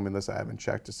started filming this, I haven't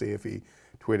checked to see if he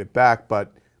tweeted back,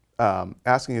 but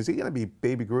asking, is he going to be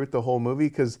Baby Groot the whole movie?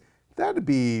 Because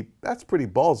that's pretty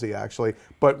ballsy, actually.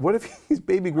 But what if he's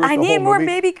Baby Groot the whole movie? I need more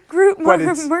Baby Groot, more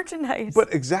merchandise.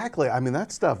 But exactly. I mean,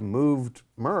 that stuff moved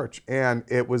merch, and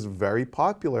it was very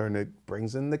popular, and it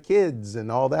brings in the kids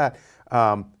and all that.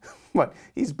 But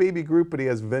he's Baby Groot, but he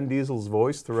has Vin Diesel's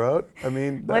voice throughout. I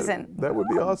mean, that would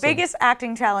be awesome. Biggest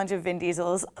acting challenge of Vin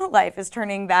Diesel's life is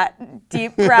turning that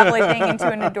deep, gravelly thing into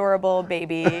an adorable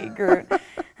Baby Groot.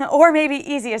 Or maybe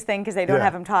easiest thing, because they don't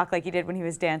have him talk like he did when he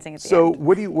was dancing at the end. So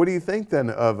what do you think then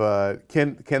of,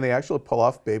 can they actually pull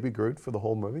off Baby Groot for the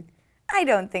whole movie? I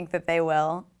don't think that they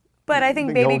will. But I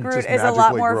think Baby Groot is a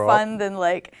lot more fun than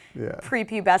like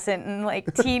prepubescent and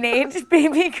like teenage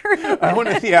Baby Groot. I want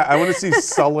to see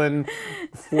sullen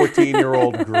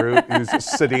 14-year-old Groot who's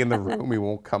just sitting in the room. He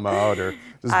won't come out, or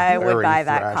just I would buy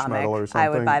that thrash comic. metal or something. I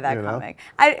would buy that comic.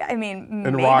 I mean,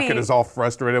 and maybe, Rocket is all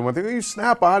frustrated with it. You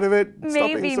snap out of it.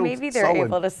 Maybe they're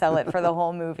able to sell it for the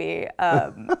whole movie.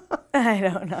 I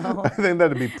don't know. I think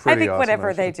that'd be pretty awesome. I think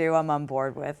whatever they do, I'm on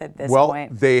board with at this point. Well,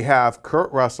 they have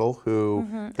Kurt Russell,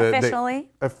 who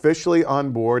officially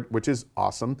on board, which is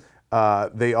awesome.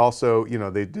 They also, you know,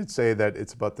 they did say that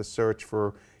it's about the search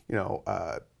for, you know,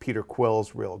 Peter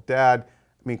Quill's real dad.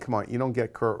 I mean, come on, you don't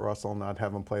get Kurt Russell and not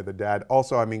have him play the dad.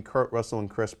 Also, I mean, Kurt Russell and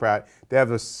Chris Pratt, they have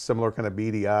this similar kind of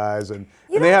beady eyes, and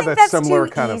they have that similar kind of. You don't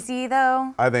think that's too easy,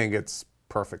 though? I think it's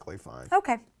perfectly fine.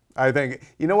 Okay. I think,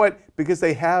 you know what, because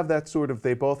they have that sort of,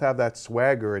 they both have that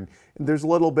swagger, and there's a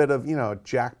little bit of, you know,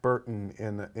 Jack Burton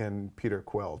in Peter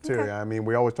Quill, too. Okay. I mean,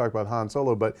 we always talk about Han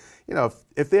Solo, but, you know,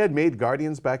 if they had made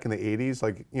Guardians back in the 80s,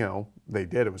 like, you know, they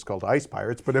did, it was called Ice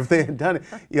Pirates, but if they had done it,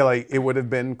 you know, like, it would have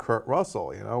been Kurt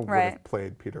Russell, you know, would have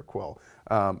played Peter Quill.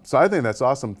 So I think that's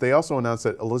awesome. They also announced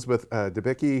that Elizabeth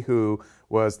Debicki, who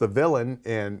was the villain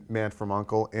in Man from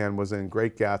U.N.C.L.E. and was in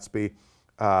Great Gatsby,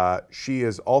 she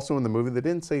is also in the movie. They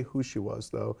didn't say who she was,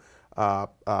 though. I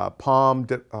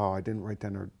didn't write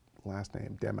down her last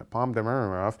name. Damn it. Pom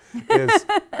Demirov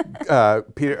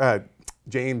is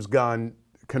James Gunn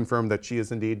confirmed that she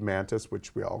is indeed Mantis,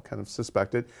 which we all kind of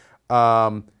suspected.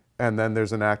 And then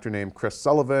there's an actor named Chris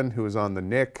Sullivan who is on The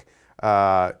Nick.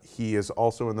 He is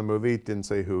also in the movie. Didn't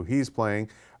say who he's playing.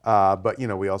 But, you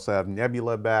know, we also have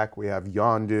Nebula back. We have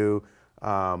Yondu.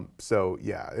 So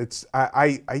yeah, it's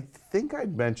I think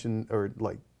I'd mentioned or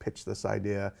like pitched this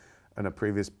idea in a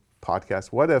previous podcast.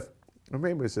 What if, or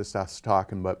maybe it was just us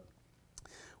talking, but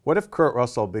what if Kurt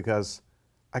Russell, because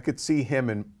I could see him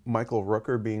and Michael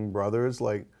Rooker being brothers,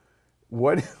 like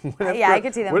what if I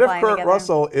could see them what if flying Kurt together.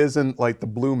 Russell isn't like the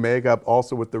blue makeup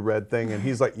also with the red thing, and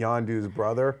he's like Yondu's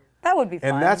brother? That would be fun.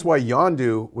 And that's why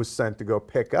Yondu was sent to go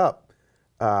pick up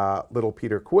little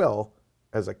Peter Quill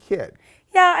as a kid.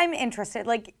 Yeah, I'm interested.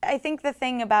 Like, I think the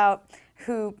thing about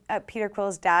who Peter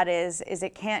Quill's dad is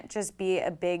it can't just be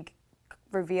a big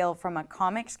reveal from a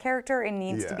comics character. It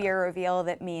needs to be a reveal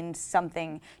that means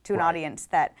something to an audience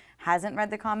that hasn't read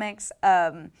the comics.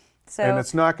 And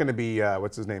it's not going to be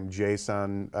what's his name,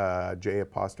 Jason, J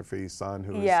apostrophe son,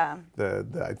 who's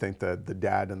I think the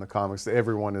dad in the comics.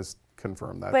 Everyone is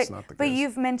confirmed that's not the case. But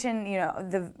you've mentioned, you know,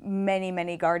 the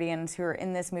many Guardians who are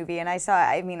in this movie, and I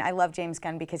love James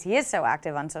Gunn because he is so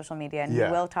active on social media, and he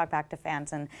will talk back to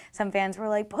fans, and some fans were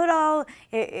like, put all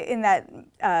in that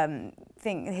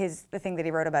the thing that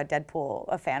he wrote about Deadpool,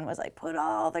 a fan was like, put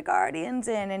all the Guardians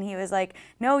in, and he was like,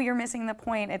 no, you're missing the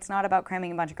point. It's not about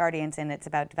cramming a bunch of Guardians in, it's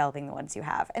about developing the ones you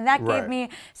have. And that gave me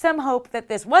some hope that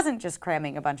this wasn't just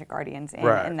cramming a bunch of Guardians in,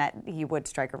 and that he would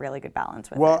strike a really good balance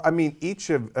with it. Well, I mean, each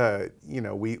of,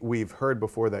 we've heard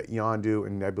before that Yondu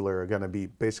and Nebula are going to be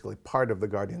basically part of the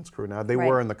Guardians crew now. They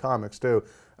were in the comics too.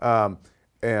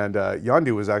 And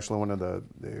Yondu was actually one of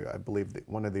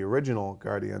one of the original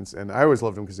Guardians, and I always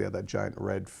loved him because he had that giant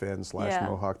red fin /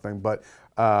 mohawk thing. But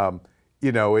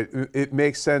it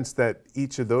makes sense that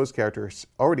each of those characters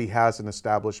already has an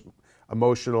established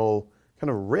emotional kind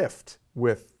of rift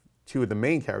with two of the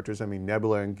main characters. I mean,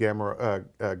 Nebula and Gamora,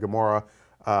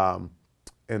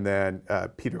 and then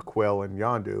Peter Quill and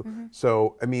Yondu.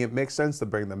 So, I mean, it makes sense to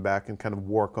bring them back and kind of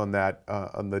work on that,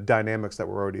 on the dynamics that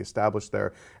were already established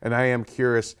there. And I am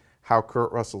curious how Peter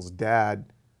Quill's dad,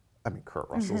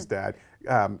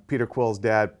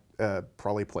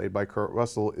 probably played by Kurt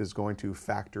Russell, is going to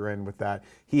factor in with that.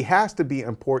 He has to be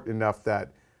important enough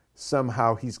that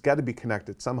somehow he's got to be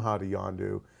connected somehow to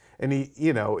Yondu. And he,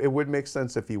 it would make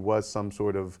sense if he was some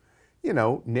sort of,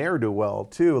 ne'er-do-well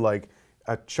too, like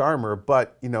a charmer,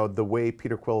 but the way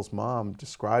Peter Quill's mom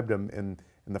described him in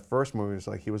the first movie was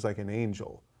like he was like an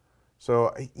angel.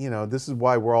 So this is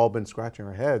why we're all been scratching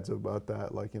our heads about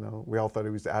that. Like we all thought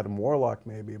he was Adam Warlock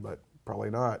maybe, but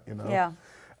probably not. Yeah.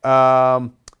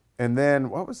 And then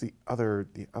what was the other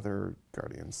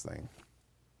Guardians thing?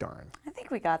 Darn. I think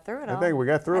we got through it all. I think we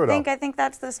got through it all. I think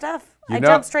that's the stuff. I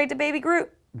jumped straight to Baby Groot.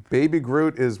 Baby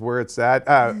Groot is where it's at.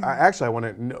 Actually, I want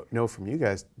to know from you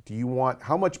guys,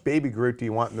 how much Baby Groot do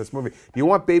you want in this movie? Do you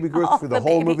want Baby Groot for the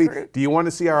whole movie? Groot. Do you want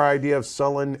to see our idea of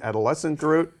sullen adolescent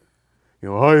Groot?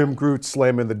 I am Groot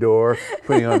slamming the door,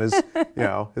 putting on his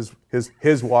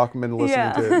Walkman,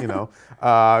 listening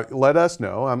to, let us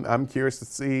know. I'm curious to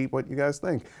see what you guys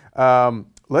think.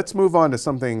 Let's move on to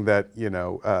something that,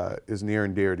 is near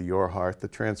and dear to your heart, the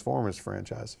Transformers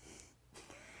franchise.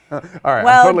 All right,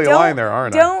 I'm totally lying there,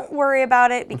 aren't I? Don't worry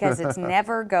about it because it's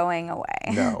never going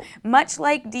away. No. Much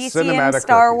like DC and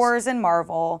Star Wars and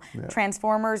Marvel,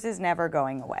 Transformers is never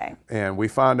going away. And we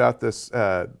found out this,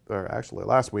 or actually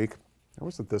last week, or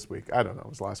was it this week? I don't know, it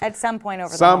was last week. At some point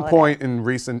over the Some holiday. point in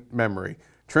recent memory.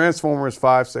 Transformers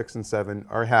 5, 6, and 7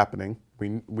 are happening.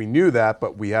 We knew that,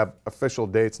 but we have official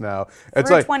dates now. It's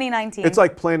Through like 2019. It's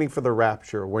like planning for the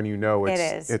rapture when you know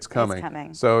it's coming. It's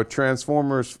coming. So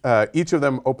Transformers, each of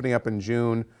them opening up in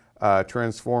June.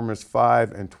 Transformers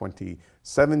 5 in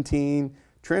 2017.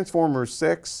 Transformers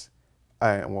 6,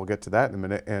 and we'll get to that in a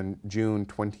minute, in June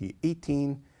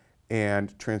 2018.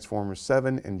 And Transformers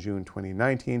 7 in June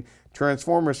 2019.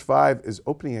 Transformers 5 is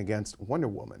opening against Wonder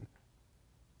Woman.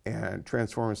 And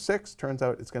Transformers 6 turns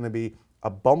out it's going to be a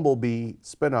Bumblebee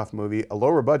spin-off movie, a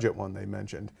lower budget one they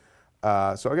mentioned.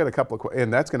 So I got a couple of,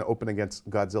 and that's going to open against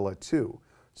Godzilla 2.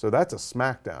 So that's a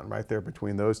smackdown right there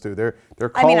between those two. They're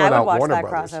calling out Warner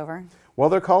Brothers. Crossover. Well,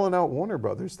 they're calling out Warner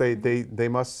Brothers. They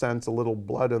must sense a little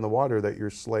blood in the water that your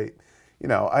slate.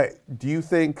 Do you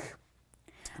think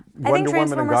Wonder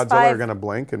Woman and Godzilla are going to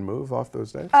blink and move off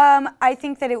those days? I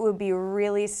think that it would be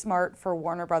really smart for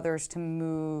Warner Brothers to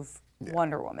move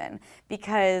Wonder Woman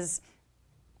because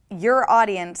your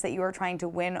audience that you are trying to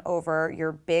win over,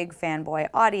 your big fanboy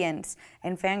audience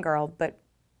and fangirl, but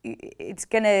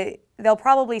they'll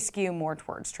probably skew more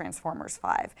towards Transformers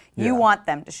 5. You want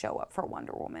them to show up for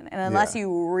Wonder Woman. And unless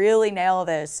you really nail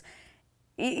this,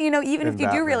 even if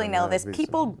you do really nail this,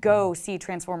 people go see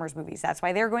Transformers movies. That's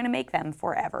why they're going to make them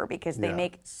forever because they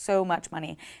make so much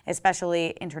money,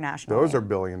 especially internationally. Those are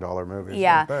billion-dollar movies.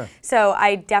 Yeah. Right, so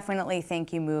I definitely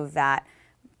think you move that.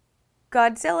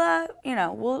 Godzilla,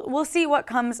 we'll see what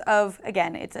comes of,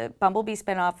 again, it's a Bumblebee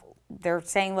spinoff. They're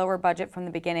saying lower budget from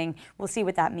the beginning. We'll see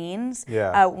what that means.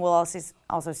 Yeah. We'll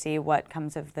also see what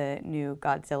comes of the new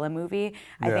Godzilla movie.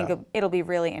 I think it'll be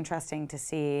really interesting to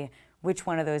see which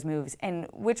one of those moves and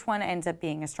which one ends up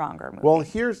being a stronger movie. Well,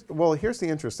 here's the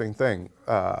interesting thing.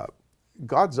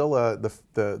 Godzilla,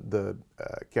 the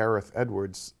Gareth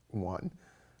Edwards one,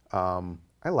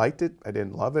 I liked it. I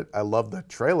didn't love it. I loved the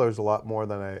trailers a lot more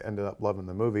than I ended up loving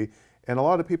the movie. And a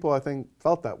lot of people, I think,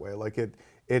 felt that way. Like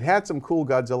it had some cool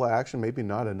Godzilla action, maybe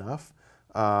not enough,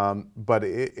 but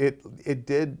it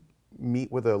did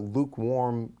meet with a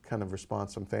lukewarm kind of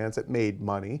response from fans. It made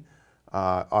money.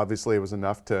 Obviously, it was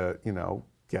enough to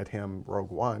get him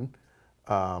Rogue One,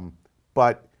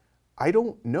 but I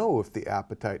don't know if the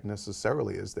appetite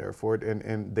necessarily is there for it.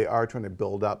 And they are trying to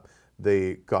build up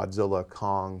the Godzilla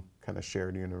Kong kind of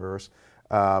shared universe,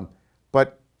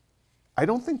 but I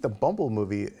don't think the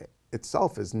Bumblebee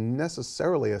itself is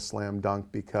necessarily a slam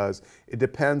dunk because it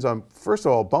depends on, first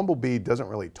of all, Bumblebee doesn't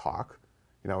really talk.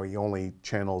 He only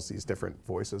channels these different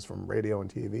voices from radio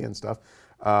and TV and stuff.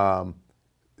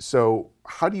 So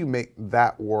how do you make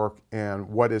that work, and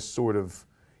what is sort of,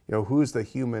 who's the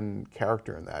human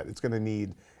character in that? It's going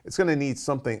to need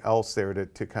something else there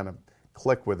to kind of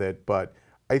click with it. But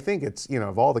I think it's,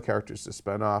 of all the characters to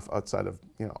spin off outside of,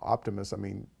 Optimus, I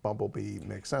mean, Bumblebee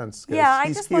makes sense. Yeah, I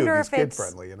he's just cute, wonder he's if it's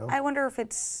kid-friendly, I wonder if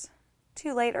it's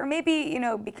too late, or maybe,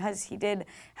 because he did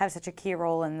have such a key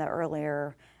role in the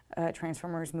earlier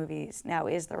Transformers movies, now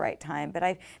is the right time.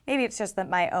 But maybe it's just that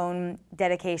my own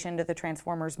dedication to the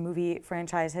Transformers movie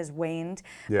franchise has waned.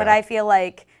 Yeah. But I feel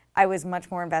like I was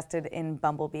much more invested in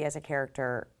Bumblebee as a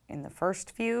character in the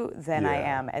first few than I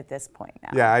am at this point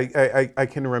now. Yeah, I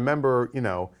can remember,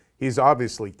 he's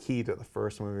obviously key to the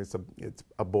first movie. It's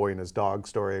a boy and his dog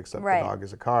story, except the dog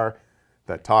is a car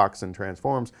that talks and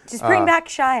transforms. Just bring back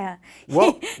Shia.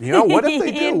 Well, what if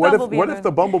they do? What if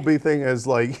the Bumblebee thing is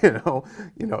like,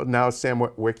 now Sam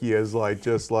Witwicky is like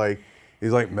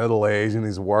he's like middle-aged and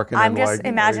he's working. I'm just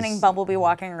imagining Bumblebee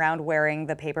walking around wearing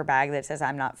the paper bag that says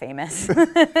 "I'm not famous."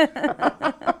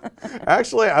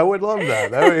 Actually, I would love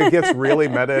that. It gets really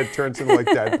meta. It turns into like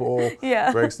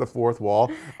Deadpool. Breaks the fourth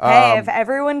wall. Hey, if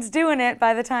everyone's doing it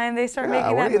by the time they start making that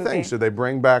movie. What do you think? Should they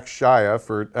bring back Shia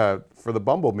for the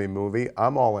Bumblebee movie?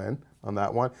 I'm all in on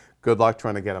that one. Good luck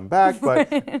trying to get him back. But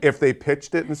if they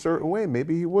pitched it in a certain way,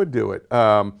 maybe he would do it.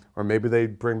 Or maybe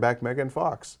they'd bring back Megan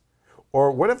Fox.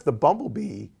 Or what if the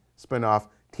Bumblebee spinoff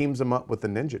teams him up with the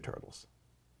Ninja Turtles?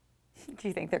 Do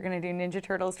you think they're going to do Ninja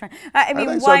Turtles? I mean,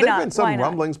 think why so. not? There've been some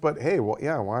rumblings, but hey,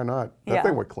 why not? That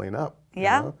thing would clean up.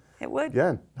 Yeah, it would.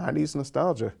 Yeah, 90s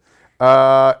nostalgia.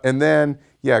 And then,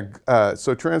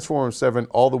 so Transformers 7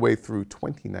 all the way through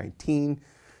 2019.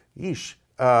 Yeesh.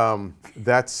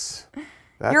 That's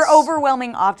your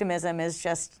overwhelming optimism is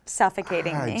just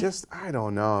suffocating me. I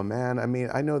don't know, man. I mean,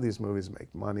 I know these movies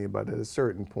make money, but at a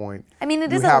certain point, I mean,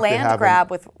 it is a land grab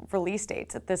with release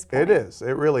dates at this point. It is.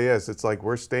 It really is. It's like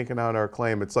we're staking out our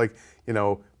claim. It's like,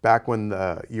 back when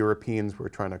the Europeans were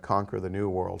trying to conquer the New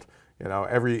World.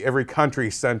 Every country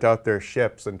sent out their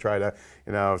ships and tried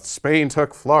to, Spain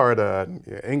took Florida,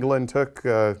 England took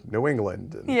New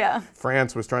England, and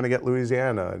France was trying to get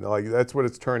Louisiana, and that's what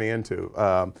it's turning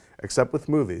into, except with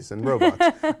movies and robots.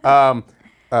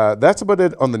 That's about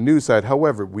it on the news side.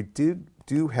 However, we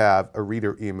do have a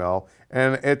reader email,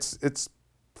 and it's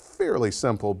fairly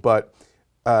simple, but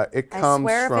it comes from I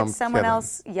swear if it's someone Kevin.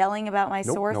 else yelling about my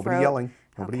sore throat. Nobody yelling.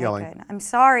 Nobody yelling. Good. I'm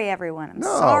sorry, everyone. I'm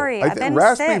sorry. I've been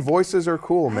raspy sick. Voices are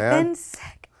cool, man. I've been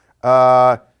sick.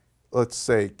 Let's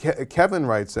say Kevin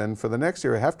writes in, for the next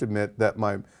year, I have to admit that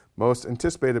my most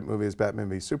anticipated movie is Batman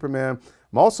v Superman.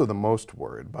 I'm also the most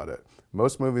worried about it.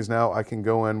 Most movies now I can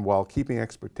go in while keeping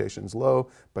expectations low,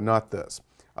 but not this.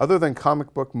 Other than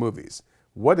comic book movies,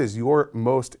 what is your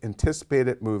most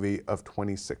anticipated movie of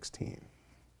 2016?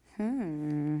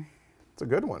 It's a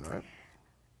good one, right?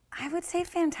 I would say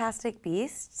Fantastic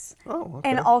Beasts. Oh, okay.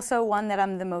 And also one that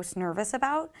I'm the most nervous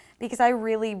about because I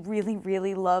really, really,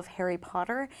 really love Harry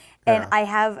Potter. And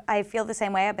I feel the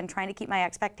same way. I've been trying to keep my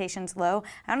expectations low.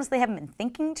 I honestly haven't been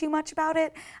thinking too much about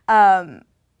it. I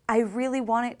really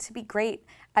want it to be great.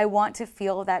 I want to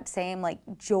feel that same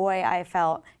joy I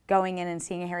felt going in and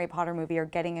seeing a Harry Potter movie or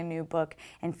getting a new book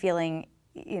and feeling,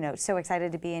 so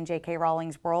excited to be in J.K.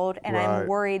 Rowling's world. And I'm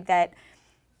worried that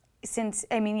since,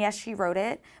 yes, she wrote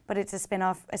it, but it's a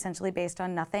spin-off essentially based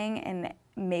on nothing, and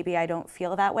maybe I don't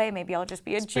feel that way. Maybe I'll just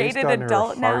be a jaded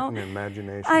adult now. Based on her heart and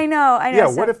imagination. I know. Yeah,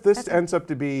 what if this ends up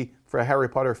to be, for Harry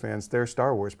Potter fans, their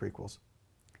Star Wars prequels?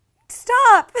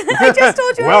 Stop! I just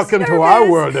told you Welcome I was to our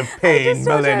world of pain,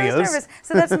 millennials.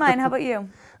 So that's mine. How about you?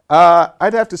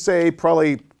 I'd have to say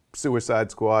probably Suicide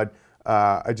Squad.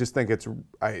 I just think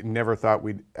I never thought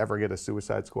we'd ever get a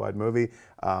Suicide Squad movie.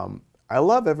 I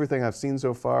love everything I've seen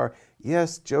so far.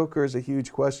 Yes, Joker's a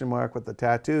huge question mark with the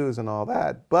tattoos and all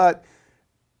that, but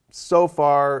so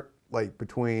far,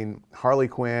 between Harley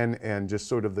Quinn and just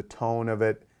sort of the tone of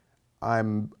it,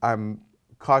 I'm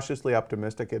cautiously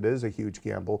optimistic. It is a huge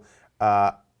gamble.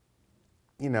 Rogue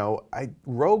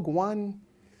One,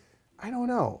 I don't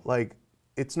know.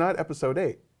 It's not Episode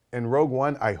 8. And Rogue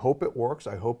One, I hope it works.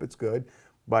 I hope it's good.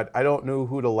 But I don't know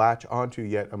who to latch onto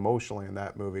yet emotionally in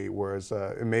that movie, whereas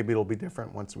maybe it'll be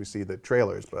different once we see the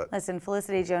trailers. But listen,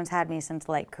 Felicity Jones had me since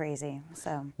crazy,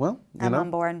 so I'm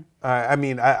on board.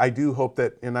 I do hope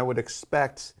that, and I would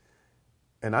expect,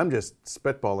 and I'm just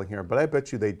spitballing here, but I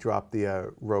bet you they dropped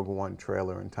the Rogue One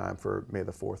trailer in time for May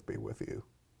the 4th be with you.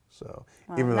 So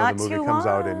even though the movie comes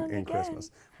out in Christmas.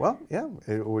 Well, yeah,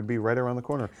 it would be right around the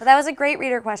corner. Well, that was a great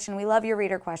reader question. We love your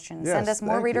reader questions. Yes, Send us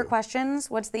more reader questions.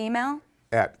 What's the email?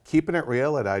 At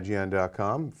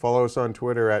keepinitreal@ign.com. Follow us on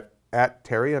Twitter at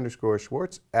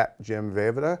Terry_Schwartz, at Jim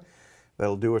Vejvoda.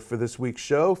 That'll do it for this week's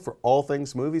show. For all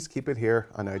things movies, keep it here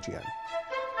on IGN.